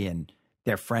way, and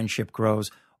their friendship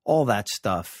grows. All that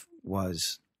stuff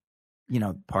was,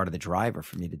 part of the driver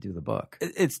for me to do the book.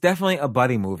 It's definitely a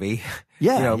buddy movie.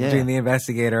 Yeah, between the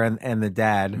investigator and the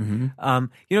dad. Mm-hmm.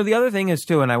 The other thing is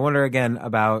too, and I wonder again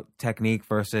about technique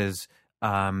versus,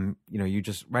 you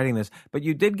just writing this, but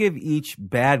you did give each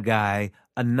bad guy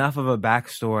enough of a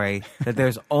backstory that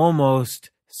there's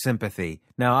almost sympathy.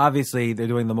 Now, obviously, they're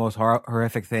doing the most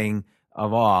horrific thing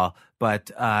of all,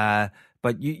 but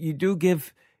you do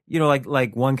give.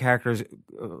 Like one character's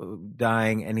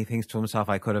dying and he thinks to himself,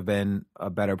 I could have been a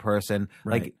better person.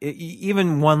 Right. Like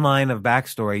even one line of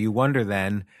backstory, you wonder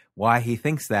then why he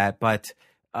thinks that. But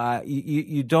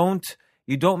you don't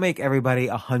make everybody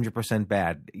 100%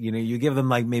 bad. You give them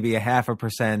like maybe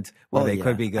 0.5% where they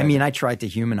could be good. I mean, I tried to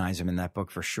humanize him in that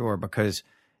book for sure because,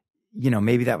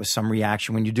 maybe that was some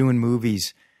reaction when you're doing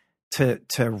movies. To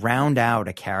round out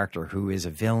a character who is a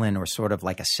villain or sort of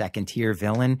like a second tier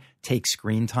villain takes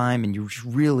screen time, and you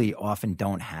really often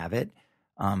don't have it.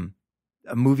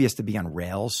 A movie has to be on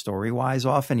rails story wise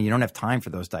often. And you don't have time for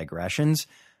those digressions.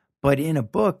 But in a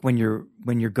book, when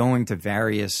you're going to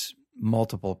various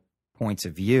multiple points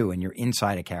of view and you're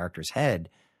inside a character's head,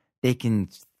 they can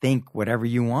think whatever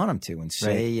you want them to and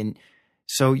say. Right. And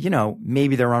so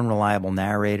maybe they're unreliable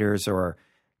narrators or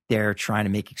they're trying to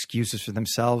make excuses for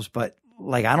themselves. But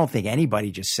like, I don't think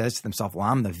anybody just says to themselves, well,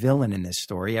 I'm the villain in this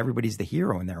story. Everybody's the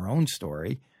hero in their own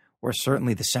story, or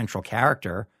certainly the central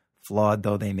character, flawed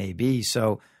though they may be.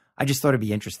 So I just thought it'd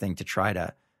be interesting to try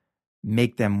to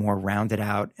make them more rounded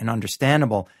out and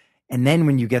understandable. And then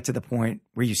when you get to the point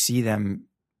where you see them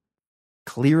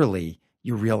clearly,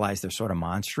 you realize they're sort of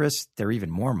monstrous. They're even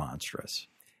more monstrous.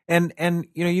 And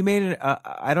you made it.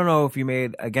 I don't know if you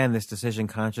made again this decision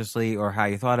consciously or how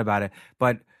you thought about it,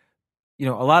 but a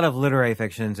lot of literary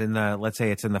fictions let's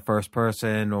say it's in the first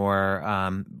person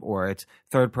or it's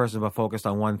third person but focused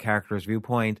on one character's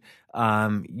viewpoint.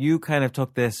 You kind of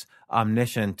took this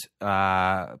omniscient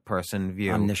person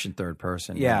view, omniscient third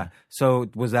person. Yeah. So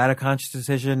was that a conscious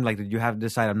decision? Like, did you have to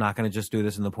decide I'm not going to just do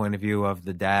this in the point of view of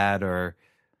the dad, or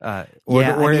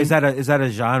is that a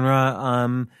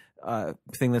genre?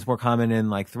 Thing that's more common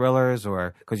in like thrillers,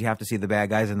 or because you have to see the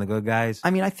bad guys and the good guys? I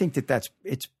mean, I think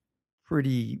it's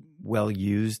pretty well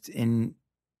used in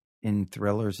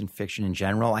thrillers and fiction in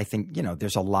general. I think there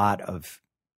are a lot of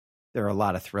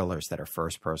thrillers that are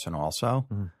first person also.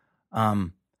 Mm-hmm.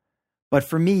 But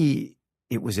for me,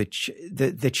 it was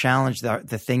the challenge.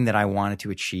 The thing that I wanted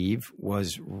to achieve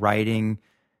was writing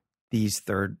these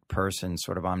third person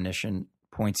sort of omniscient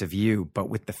points of view, but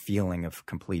with the feeling of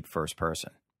complete first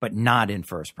person. But not in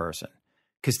first person.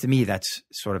 Because to me, that's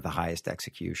sort of the highest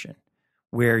execution,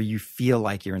 where you feel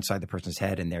like you're inside the person's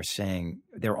head and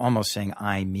they're almost saying,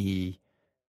 I, me,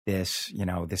 this,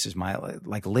 this is my,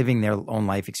 like living their own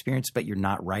life experience, but you're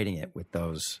not writing it with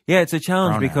those. Yeah, it's a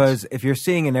challenge pronouns. Because if you're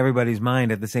seeing in everybody's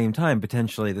mind at the same time,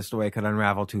 potentially the story could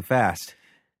unravel too fast.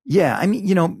 Yeah, I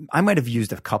mean, I might have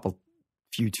used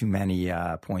few too many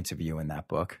points of view in that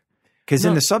book. Because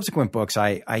in the subsequent books,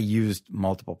 I used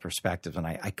multiple perspectives and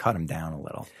I cut them down a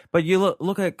little. But you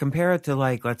compare it to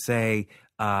like, let's say,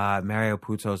 Mario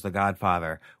Puzo's The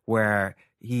Godfather, where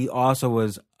he also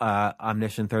was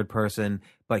omniscient third person,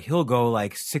 but he'll go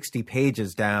like 60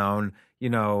 pages down,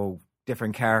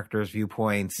 different characters'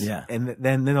 viewpoints, and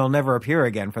then they'll never appear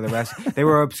again for the rest. They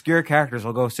were obscure characters.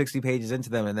 We'll go 60 pages into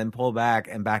them and then pull back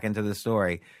into the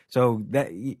story. So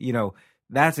that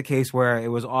that's a case where it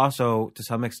was also, to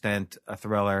some extent, a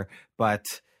thriller, but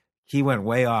he went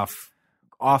way off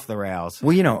the rails.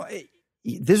 Well,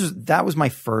 that was my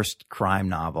first crime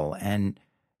novel, and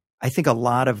I think a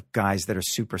lot of guys that are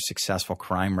super successful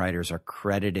crime writers are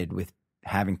credited with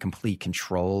having complete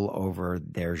control over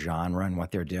their genre and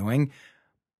what they're doing.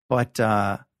 But,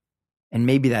 and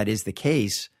maybe that is the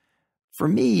case. For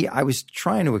me, I was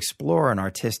trying to explore an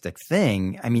artistic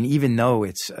thing. I mean, even though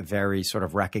it's a very sort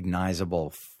of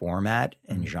recognizable format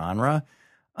and genre,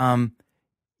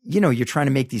 you're trying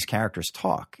to make these characters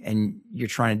talk and you're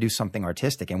trying to do something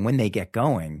artistic. And when they get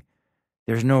going,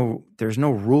 there's no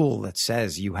rule that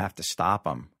says you have to stop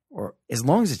them, or as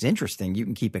long as it's interesting, you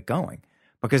can keep it going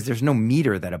because there's no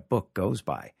meter that a book goes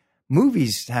by.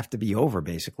 Movies have to be over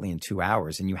basically in 2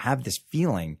 hours. And you have this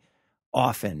feeling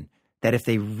often that if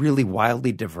they really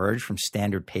wildly diverge from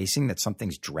standard pacing, that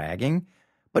something's dragging.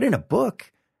 But in a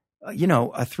book,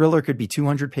 a thriller could be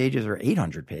 200 pages or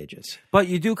 800 pages. But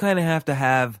you do kind of have to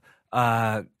have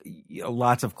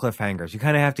lots of cliffhangers. You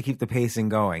kind of have to keep the pacing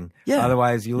going. Yeah.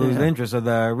 Otherwise, you lose the interest of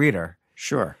the reader.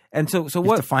 Sure. And so you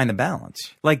what? Have to find the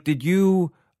balance. Like, did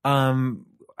you?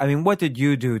 What did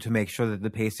you do to make sure that the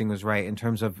pacing was right in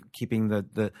terms of keeping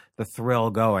the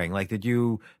thrill going? Like, did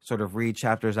you sort of read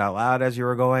chapters out loud as you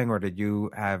were going, or did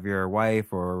you have your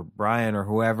wife or Brian or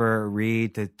whoever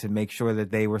read to make sure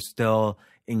that they were still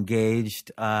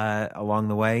engaged along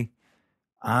the way?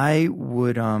 I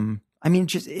would.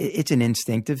 It's an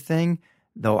instinctive thing,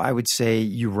 though. I would say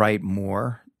you write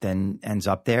more than ends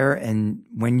up there, and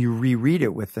when you reread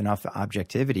it with enough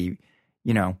objectivity,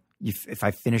 if I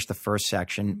finish the first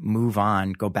section, move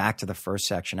on, go back to the first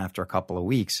section after a couple of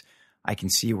weeks, I can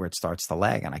see where it starts to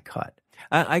lag and I cut.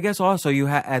 I guess also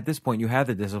at this point you have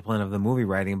the discipline of the movie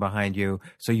writing behind you,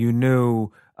 so you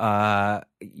knew,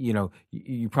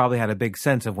 you probably had a big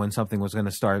sense of when something was going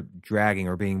to start dragging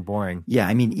or being boring. Yeah,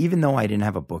 I mean, even though I didn't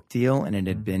have a book deal and it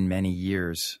had been many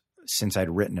years since I'd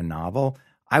written a novel,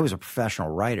 I was a professional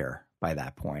writer by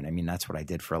that point. I mean, that's what I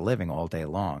did for a living all day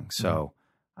long. So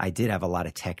I did have a lot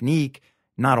of technique.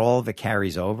 Not all of it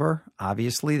carries over.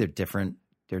 Obviously, they're different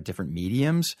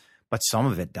mediums, but some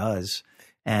of it does.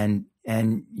 And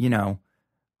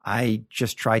I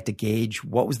just tried to gauge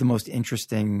what was the most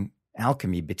interesting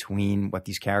alchemy between what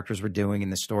these characters were doing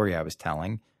and the story I was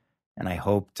telling. And I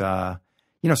hoped,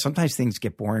 sometimes things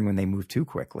get boring when they move too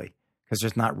quickly because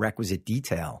there's not requisite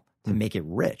detail to make it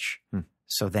rich.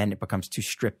 So then it becomes too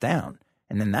stripped down.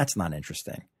 And then that's not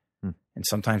interesting. And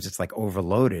sometimes it's like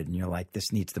overloaded and you're like,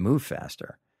 this needs to move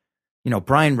faster.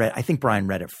 I think Brian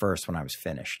read it first when I was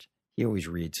finished. He always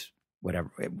reads whatever.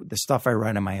 The stuff I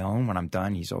write on my own, when I'm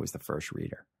done, he's always the first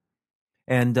reader.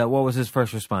 And what was his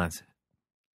first response?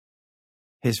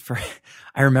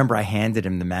 I remember I handed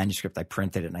him the manuscript. I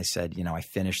printed it and I said, I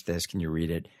finished this. Can you read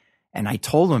it? And I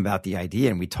told him about the idea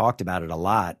and we talked about it a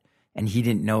lot. And he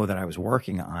didn't know that I was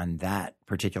working on that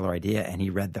particular idea. And he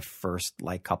read the first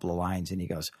couple of lines and he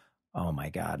goes, "Oh my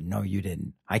God, no, you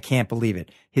didn't. I can't believe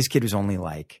it." His kid was only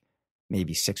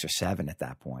maybe 6 or 7 at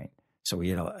that point. So he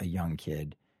had a young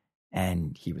kid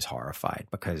and he was horrified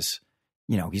because,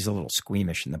 he's a little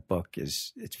squeamish in the book.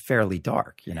 It's fairly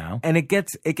dark, And it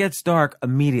gets dark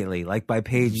immediately, like by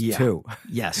page 2.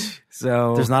 Yes.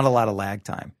 So there's not a lot of lag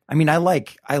time. I mean, I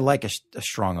like a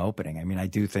strong opening. I mean, I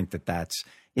do think that's,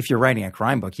 if you're writing a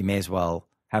crime book, you may as well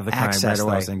have the crime right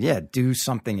away. Yeah, do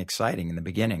something exciting in the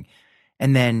beginning.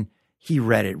 And then he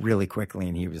read it really quickly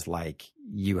and he was like,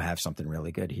 "You have something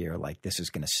really good here. Like, this is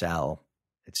going to sell,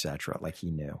 etc." Like,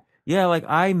 he knew. Yeah,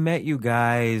 I met you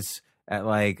guys at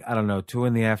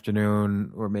 2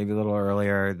 p.m. or maybe a little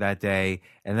earlier that day.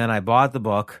 And then I bought the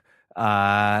book.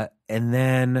 And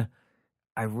then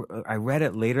I read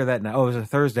it later that night. Oh, it was a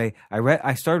Thursday.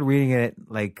 I started reading it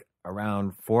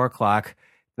around 4:00.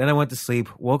 Then I went to sleep,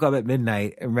 woke up at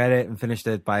midnight, and read it and finished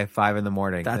it by 5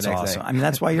 a.m. That's awesome. Day. I mean,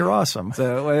 that's why you're awesome.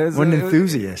 So what an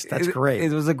enthusiast. That's great.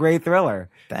 It was a great thriller.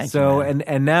 Thank you.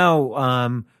 And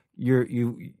now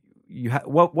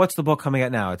what's the book coming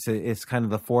out now? It's kind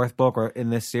of the 4th book or in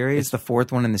this series. It's the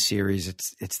 4th one in the series.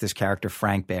 It's this character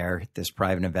Frank Bear, this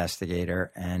private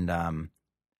investigator, and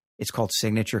it's called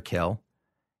Signature Kill,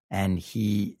 and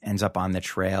he ends up on the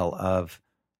trail of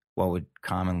what would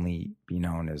commonly be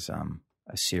known as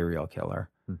a serial killer.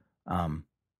 And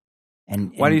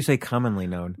why do you say commonly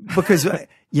known? Because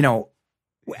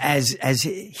as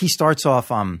he starts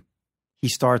off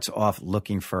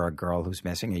looking for a girl who's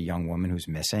missing, a young woman who's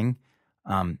missing,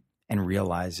 and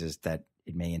realizes that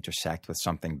it may intersect with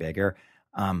something bigger.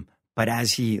 But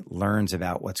as he learns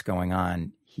about what's going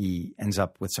on, he ends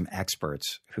up with some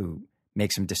experts who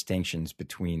make some distinctions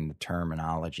between the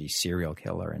terminology serial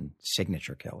killer and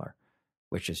signature killer,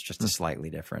 which is just a slightly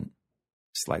different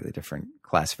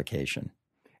classification.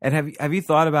 And have you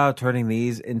thought about turning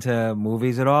these into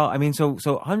movies at all? I mean, so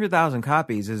 100,000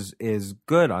 copies is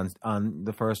good on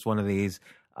the first one of these.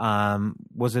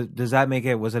 Was it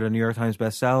a New York Times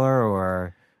bestseller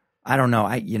or? I don't know.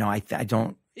 I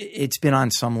don't. It's been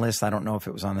on some list. I don't know if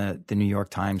it was on the New York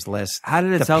Times list. How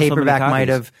did it the sell? Paperback so many might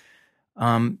have.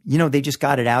 They just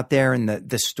got it out there, and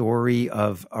the story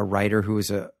of a writer who was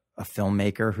a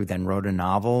filmmaker who then wrote a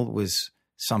novel was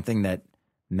something that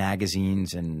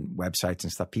magazines and websites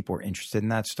and stuff, people were interested in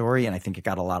that story, and I think it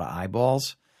got a lot of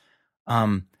eyeballs.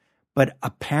 But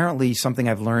apparently, something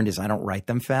I've learned is I don't write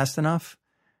them fast enough,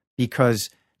 because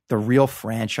the real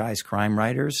franchise crime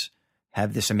writers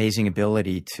have this amazing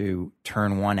ability to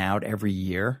turn one book out every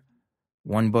year,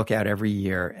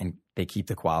 and they keep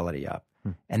the quality up.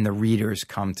 And the readers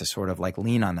come to sort of like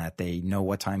lean on that. They know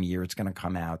what time of year it's going to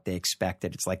come out. They expect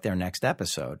it. It's like their next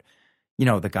episode.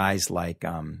 The guys like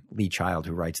Lee Child,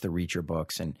 who writes the Reacher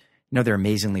books, and, they're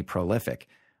amazingly prolific.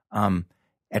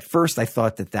 At first, I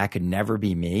thought that could never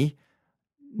be me.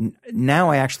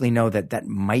 Now I actually know that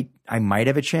I might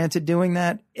have a chance at doing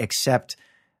that, except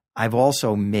I've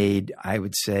also made, I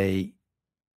would say,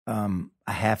 a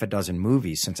half a dozen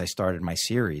movies since I started my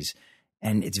series.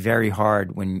 And it's very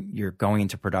hard when you're going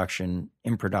into production,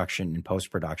 in production, and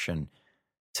post-production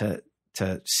to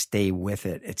stay with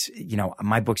it. It's,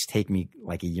 my books take me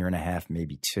like a year and a half,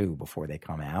 maybe 2 before they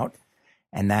come out.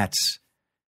 And that's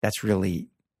really,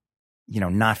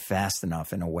 not fast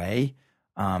enough in a way.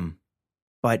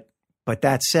 But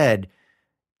that said,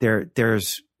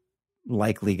 there's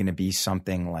likely going to be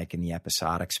something like in the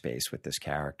episodic space with this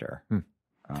character.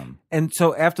 And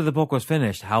so after the book was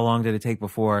finished, how long did it take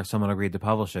before someone agreed to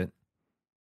publish it?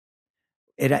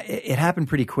 It happened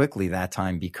pretty quickly that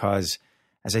time because,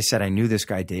 as I said, I knew this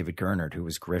guy, David Gernert, who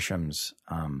was Grisham's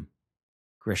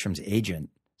agent.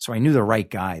 So I knew the right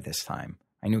guy this time.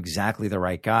 I knew exactly the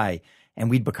right guy. And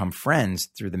we'd become friends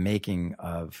through the making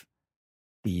of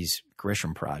these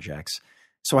Grisham projects.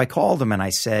 So I called him and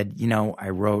I said, I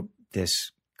wrote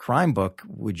this crime book.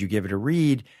 Would you give it a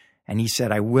read? And he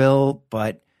said, I will,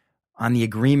 but on the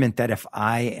agreement that if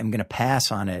I am going to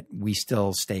pass on it, we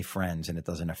still stay friends and it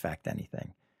doesn't affect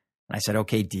anything. And I said,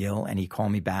 okay, deal. And he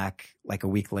called me back like a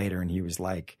week later and he was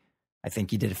like, I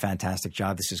think you did a fantastic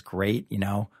job. This is great.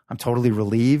 I'm totally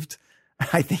relieved.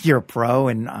 I think you're a pro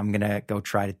and I'm going to go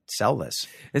try to sell this.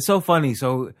 It's so funny.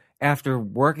 So after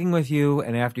working with you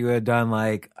and after you had done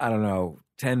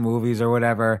 10 movies or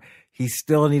whatever, he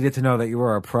still needed to know that you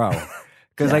were a pro.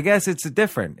 Because I guess it's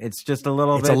different. It's just a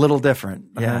little bit. It's a little different.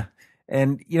 Yeah.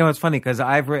 And, it's funny because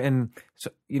I've written,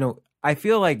 I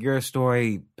feel like your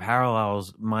story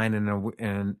parallels mine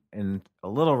in a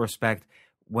little respect.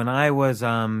 When I was,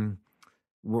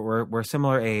 we're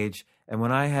similar age. And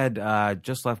when I had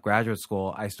just left graduate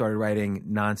school, I started writing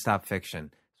nonstop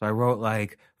fiction. So I wrote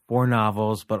 4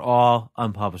 novels, but all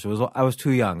unpublished. I was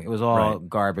too young. It was all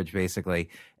garbage, basically.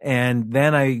 And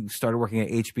then I started working at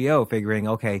HBO, figuring,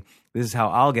 okay, this is how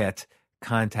I'll get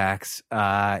contacts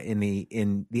in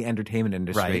the entertainment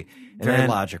industry. Right. Very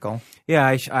logical. Yeah,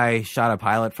 I shot a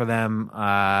pilot for them.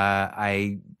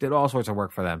 I did all sorts of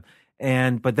work for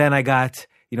them. But then I got,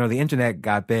 the internet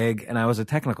got big, and I was a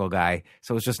technical guy,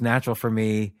 so it was just natural for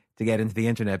me to get into the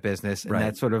internet business, and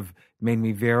that sort of made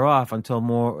me veer off until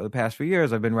the past few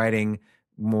years I've been writing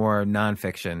more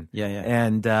nonfiction. Yeah.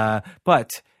 And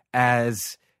but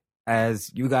as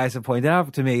you guys have pointed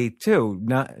out to me too,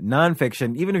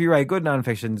 nonfiction, even if you write good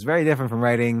nonfiction, is very different from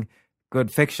writing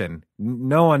good fiction.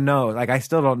 No one knows. I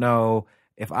still don't know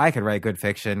if I could write good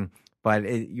fiction,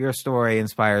 but your story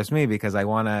inspires me because I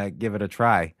want to give it a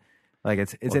try.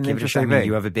 It's an interesting thing.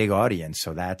 You have a big audience,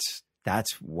 so that's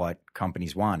what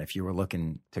companies want. If you were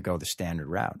looking to go the standard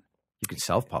route, you could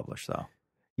self-publish though.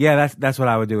 Yeah, that's what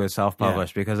I would do is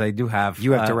self-publish because I do have...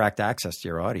 You have direct access to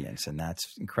your audience, and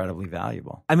that's incredibly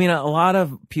valuable. I mean, a lot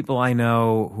of people I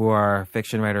know who are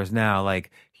fiction writers now, like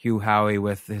Hugh Howey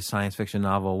with his science fiction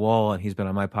novel Wool, and he's been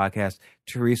on my podcast.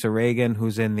 Teresa Reagan,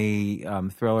 who's in the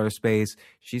thriller space,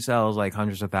 she sells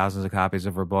hundreds of thousands of copies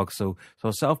of her books. So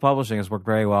self-publishing has worked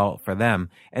very well for them.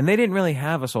 And they didn't really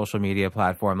have a social media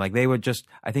platform. They would just...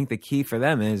 I think the key for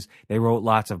them is they wrote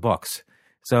lots of books.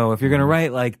 So if you're going to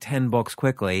write 10 books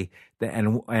quickly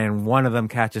and one of them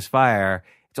catches fire,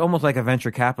 it's almost like a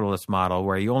venture capitalist model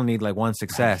where you only need one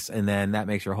success and then that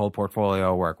makes your whole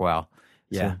portfolio work well.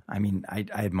 Yeah. So, I mean, I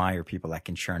admire people that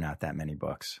can churn out that many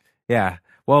books. Yeah.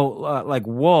 Well,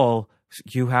 Wool,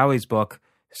 Hugh Howey's book,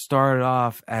 started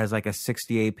off as a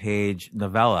 68-page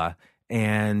novella,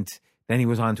 and then he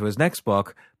was on to his next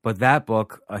book, But that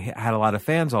book had a lot of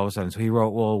fans all of a sudden. So he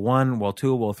wrote Wool 1, Wool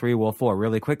 2, Wool 3, Wool 4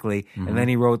 really quickly. Mm-hmm. And then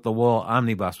he wrote the Wool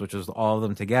Omnibus, which was all of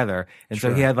them together. And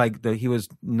so he had he was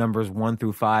numbers 1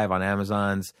 through 5 on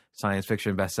Amazon's science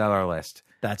fiction bestseller list.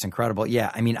 That's incredible.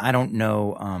 Yeah. I mean, I don't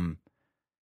know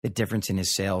the difference in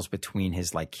his sales between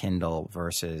his like Kindle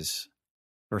versus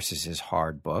his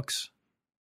hard books.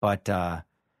 But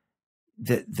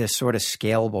the sort of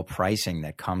scalable pricing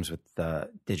that comes with the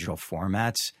digital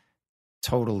formats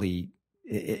totally,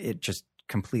 it just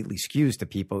completely skews to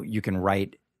people. You can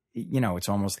write, it's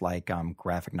almost like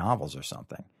graphic novels or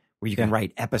something, where you can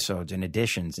write episodes and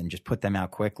editions and just put them out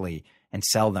quickly and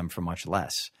sell them for much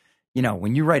less.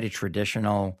 When you write a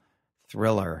traditional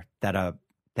thriller that a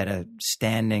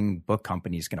standing book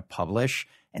company is going to publish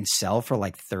and sell for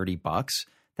like $30,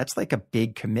 that's like a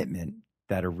big commitment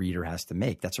that a reader has to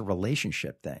make. That's a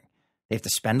relationship thing. They have to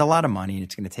spend a lot of money, and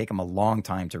it's going to take them a long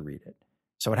time to read it.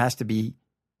 So it has to be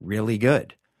really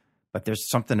good. But there's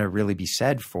something to really be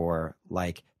said for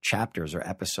like chapters or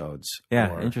episodes.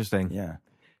 Yeah, interesting. Yeah.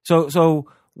 So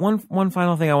one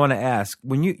final thing I want to ask: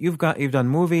 when you've done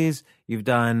movies, you've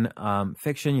done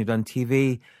fiction, you've done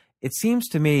TV. It seems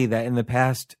to me that in the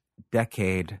past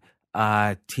decade,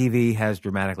 TV has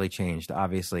dramatically changed.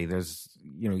 Obviously, there's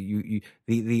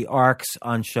the arcs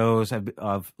on shows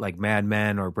of like Mad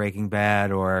Men or Breaking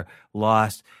Bad or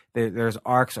Lost. There's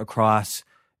arcs across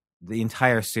the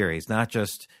entire series, not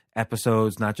just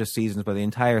episodes, not just seasons, but the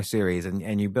entire series.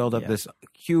 And you build up this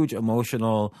huge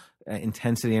emotional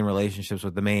intensity in relationships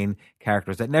with the main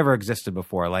characters that never existed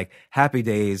before. Like Happy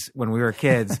Days, when we were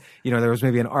kids, there was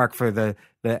maybe an arc for the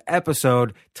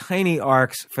episode, tiny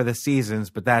arcs for the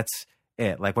seasons, but that's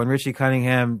it. Like when Richie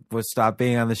Cunningham was stopped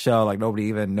being on the show, like nobody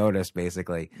even noticed,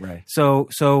 basically. Right. So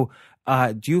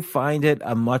do you find it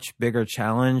a much bigger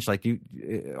challenge, like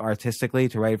artistically,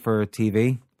 to write for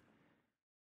TV?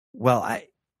 Well,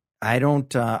 I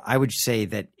don't. I would say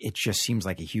that it just seems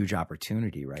like a huge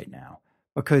opportunity right now,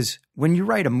 because when you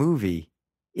write a movie,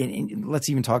 let's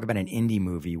even talk about an indie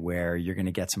movie where you're going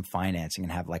to get some financing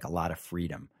and have like a lot of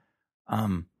freedom.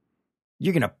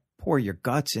 You're going to pour your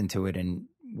guts into it and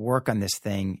work on this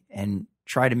thing and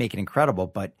try to make it incredible,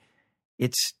 but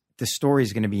the story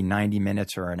is going to be 90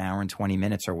 minutes or an hour and 20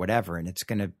 minutes or whatever, and it's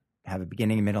going to have a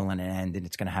beginning, a middle, and an end, and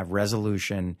it's going to have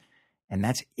resolution. And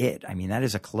that's it. I mean, that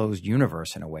is a closed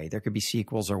universe in a way. There could be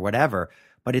sequels or whatever,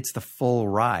 but it's the full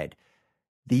ride.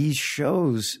 These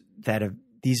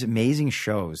amazing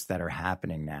shows that are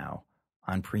happening now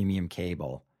on premium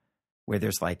cable, where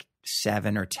there's like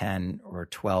 7 or 10 or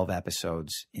 12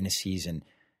 episodes in a season,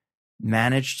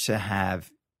 managed to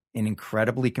have an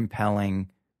incredibly compelling,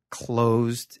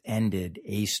 closed-ended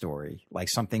A story, like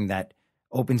something that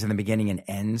opens in the beginning and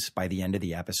ends by the end of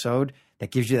the episode,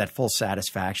 that gives you that full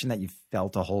satisfaction that you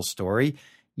felt a whole story.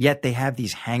 Yet they have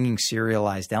these hanging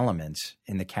serialized elements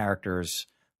in the characters'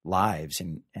 lives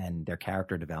and their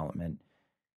character development.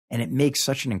 And it makes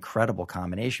such an incredible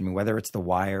combination. I mean, whether it's The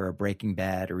Wire or Breaking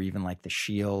Bad or even like The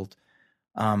Shield,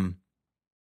 there's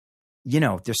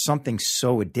something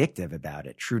so addictive about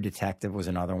it. True Detective was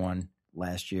another one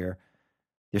last year.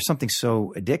 There's something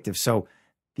so addictive. So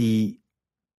the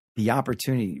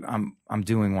opportunity, I'm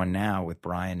doing one now with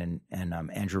Brian and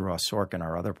Andrew Ross Sorkin,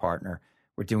 our other partner.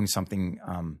 We're doing something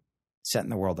set in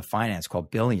the world of finance called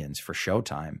Billions for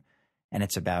Showtime. And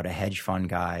it's about a hedge fund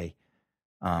guy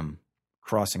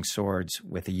crossing swords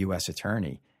with a U.S.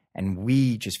 attorney. And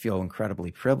we just feel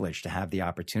incredibly privileged to have the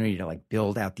opportunity to like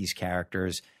build out these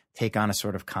characters, take on a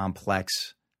sort of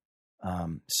complex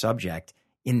subject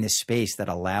in this space that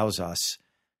allows us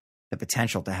the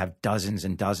potential to have dozens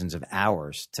and dozens of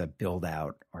hours to build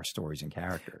out our stories and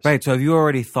characters. Right. So have you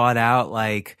already thought out,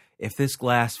 like, if this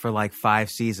lasts for like 5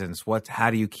 seasons,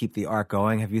 how do you keep the arc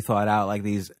going? Have you thought out like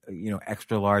these,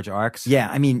 extra large arcs? Yeah.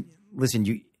 I mean, listen,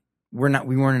 we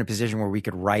weren't in a position where we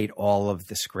could write all of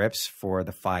the scripts for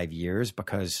the 5 years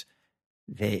because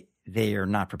they are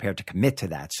not prepared to commit to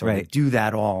that. So to do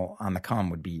that all on the come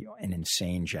would be an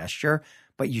insane gesture,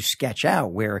 but you sketch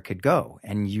out where it could go,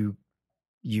 and you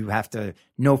have to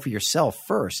know for yourself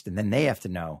first, and then they have to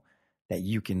know that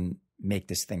you can make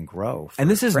this thing grow. And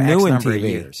this is new in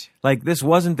TV. Like, this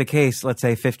wasn't the case, let's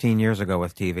say, 15 years ago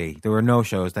with TV. There were no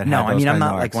shows that had those kind I'm of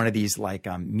not arcs. like one of these like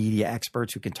media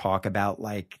experts who can talk about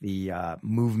like the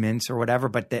movements or whatever,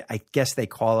 but I guess they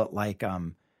call it like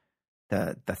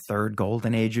the third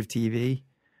golden age of TV,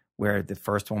 where the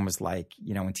first one was like,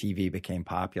 when TV became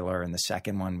popular, and the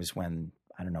second one was when,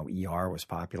 I don't know, ER was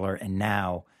popular, and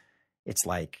now it's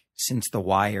like since The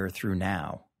Wire through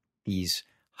now, these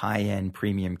high-end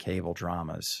premium cable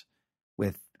dramas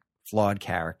with flawed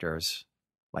characters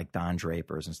like Don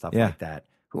Draper's and stuff like that,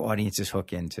 who audiences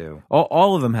hook into.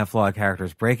 All of them have flawed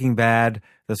characters. Breaking Bad,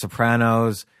 The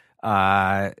Sopranos,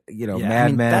 Mad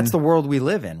Men. That's the world we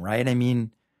live in, right? I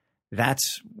mean,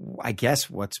 that's, I guess,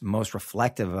 what's most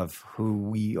reflective of who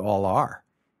we all are.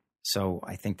 So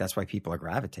I think that's why people are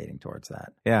gravitating towards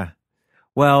that. Yeah.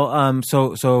 Well,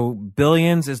 so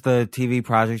Billions is the TV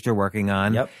project you're working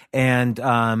on. Yep. And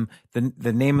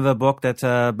the name of the book that's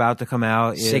about to come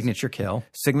out is Signature Kill.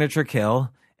 Signature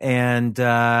Kill. And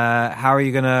how are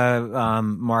you going to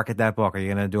market that book? Are you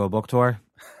going to do a book tour?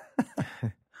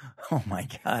 Oh my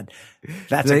God,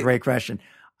 that's a great question.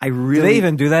 Do they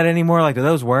even do that anymore? Like, do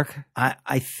those work?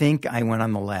 I think I went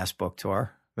on the last book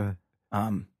tour.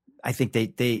 I think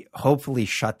they hopefully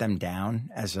shut them down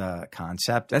as a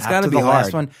concept. That's got to be the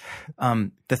hard. Last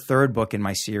one. The third book in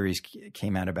my series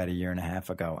came out about a year and a half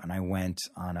ago, and I went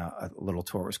on a little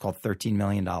tour. It was called $13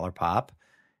 Million Pop,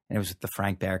 and it was with the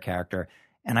Frank Bear character.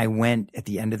 And I went at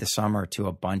the end of the summer to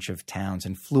a bunch of towns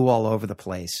and flew all over the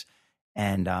place.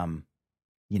 And,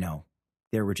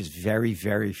 there were just very,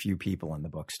 very few people in the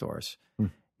bookstores.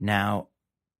 Now,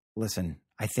 listen,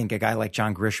 I think a guy like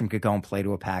John Grisham could go and play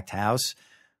to a packed house.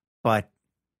 But,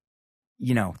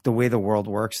 the way the world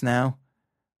works now,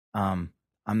 I'm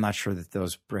not sure that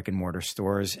those brick and mortar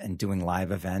stores and doing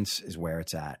live events is where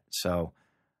it's at. So,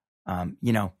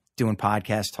 doing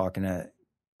podcasts, talking to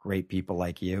great people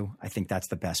like you, I think that's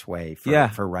the best way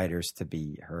for writers to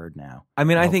be heard now. I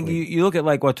mean, hopefully. I think you look at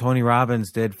like what Tony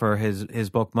Robbins did for his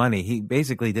book Money. He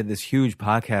basically did this huge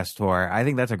podcast tour. I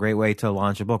think that's a great way to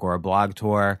launch a book, or a blog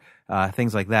tour,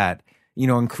 things like that.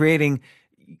 And creating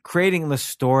the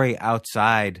story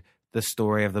outside the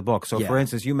story of the book. So, for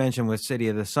instance, you mentioned with City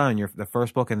of the Sun, the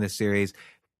first book in this series,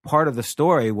 part of the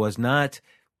story was not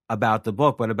about the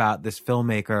book, but about this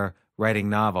filmmaker writing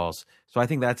novels. So I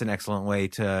think that's an excellent way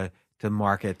to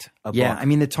market a book. Yeah, I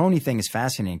mean, the Tony thing is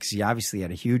fascinating because he obviously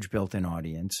had a huge built-in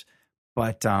audience,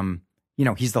 but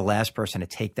he's the last person to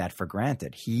take that for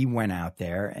granted. He went out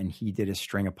there and he did a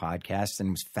string of podcasts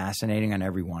and was fascinating on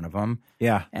every one of them.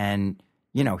 Yeah. And,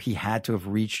 he had to have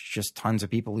reached just tons of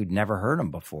people who'd never heard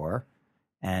him before.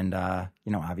 And,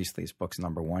 obviously his book's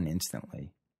number one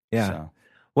instantly. Yeah. So.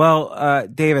 Well,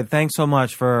 David, thanks so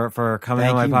much for coming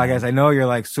on my podcast. Man. I know you're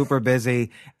like super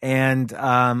busy. And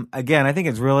again, I think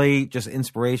it's really just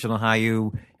inspirational how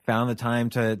you found the time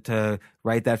to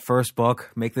write that first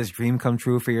book, make this dream come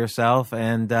true for yourself.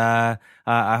 And I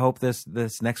hope this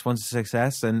next one's a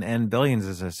success and Billions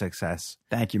is a success.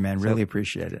 Thank you, man. Really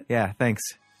appreciate it. Yeah, thanks.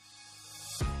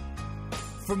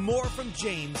 For more from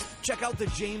James, check out The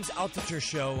James Altucher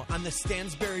Show on the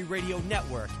Stansberry Radio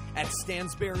Network at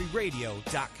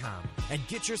stansberryradio.com and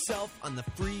get yourself on the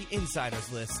free insiders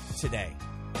list today.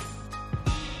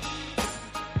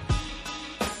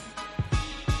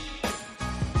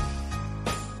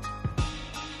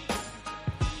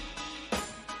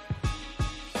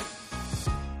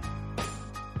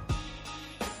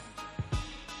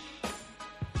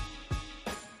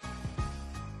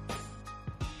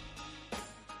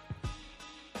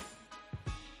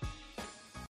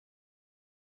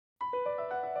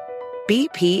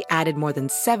 BP added more than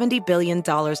 $70 billion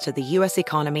to the U.S.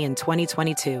 economy in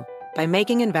 2022 by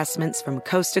making investments from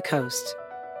coast to coast.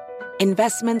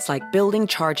 Investments like building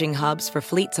charging hubs for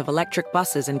fleets of electric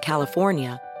buses in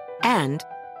California and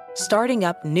starting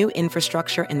up new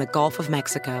infrastructure in the Gulf of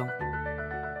Mexico.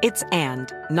 It's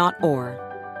and, not or.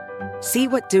 See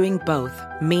what doing both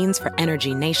means for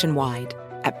energy nationwide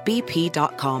at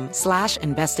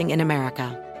bp.com/investing in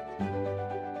America.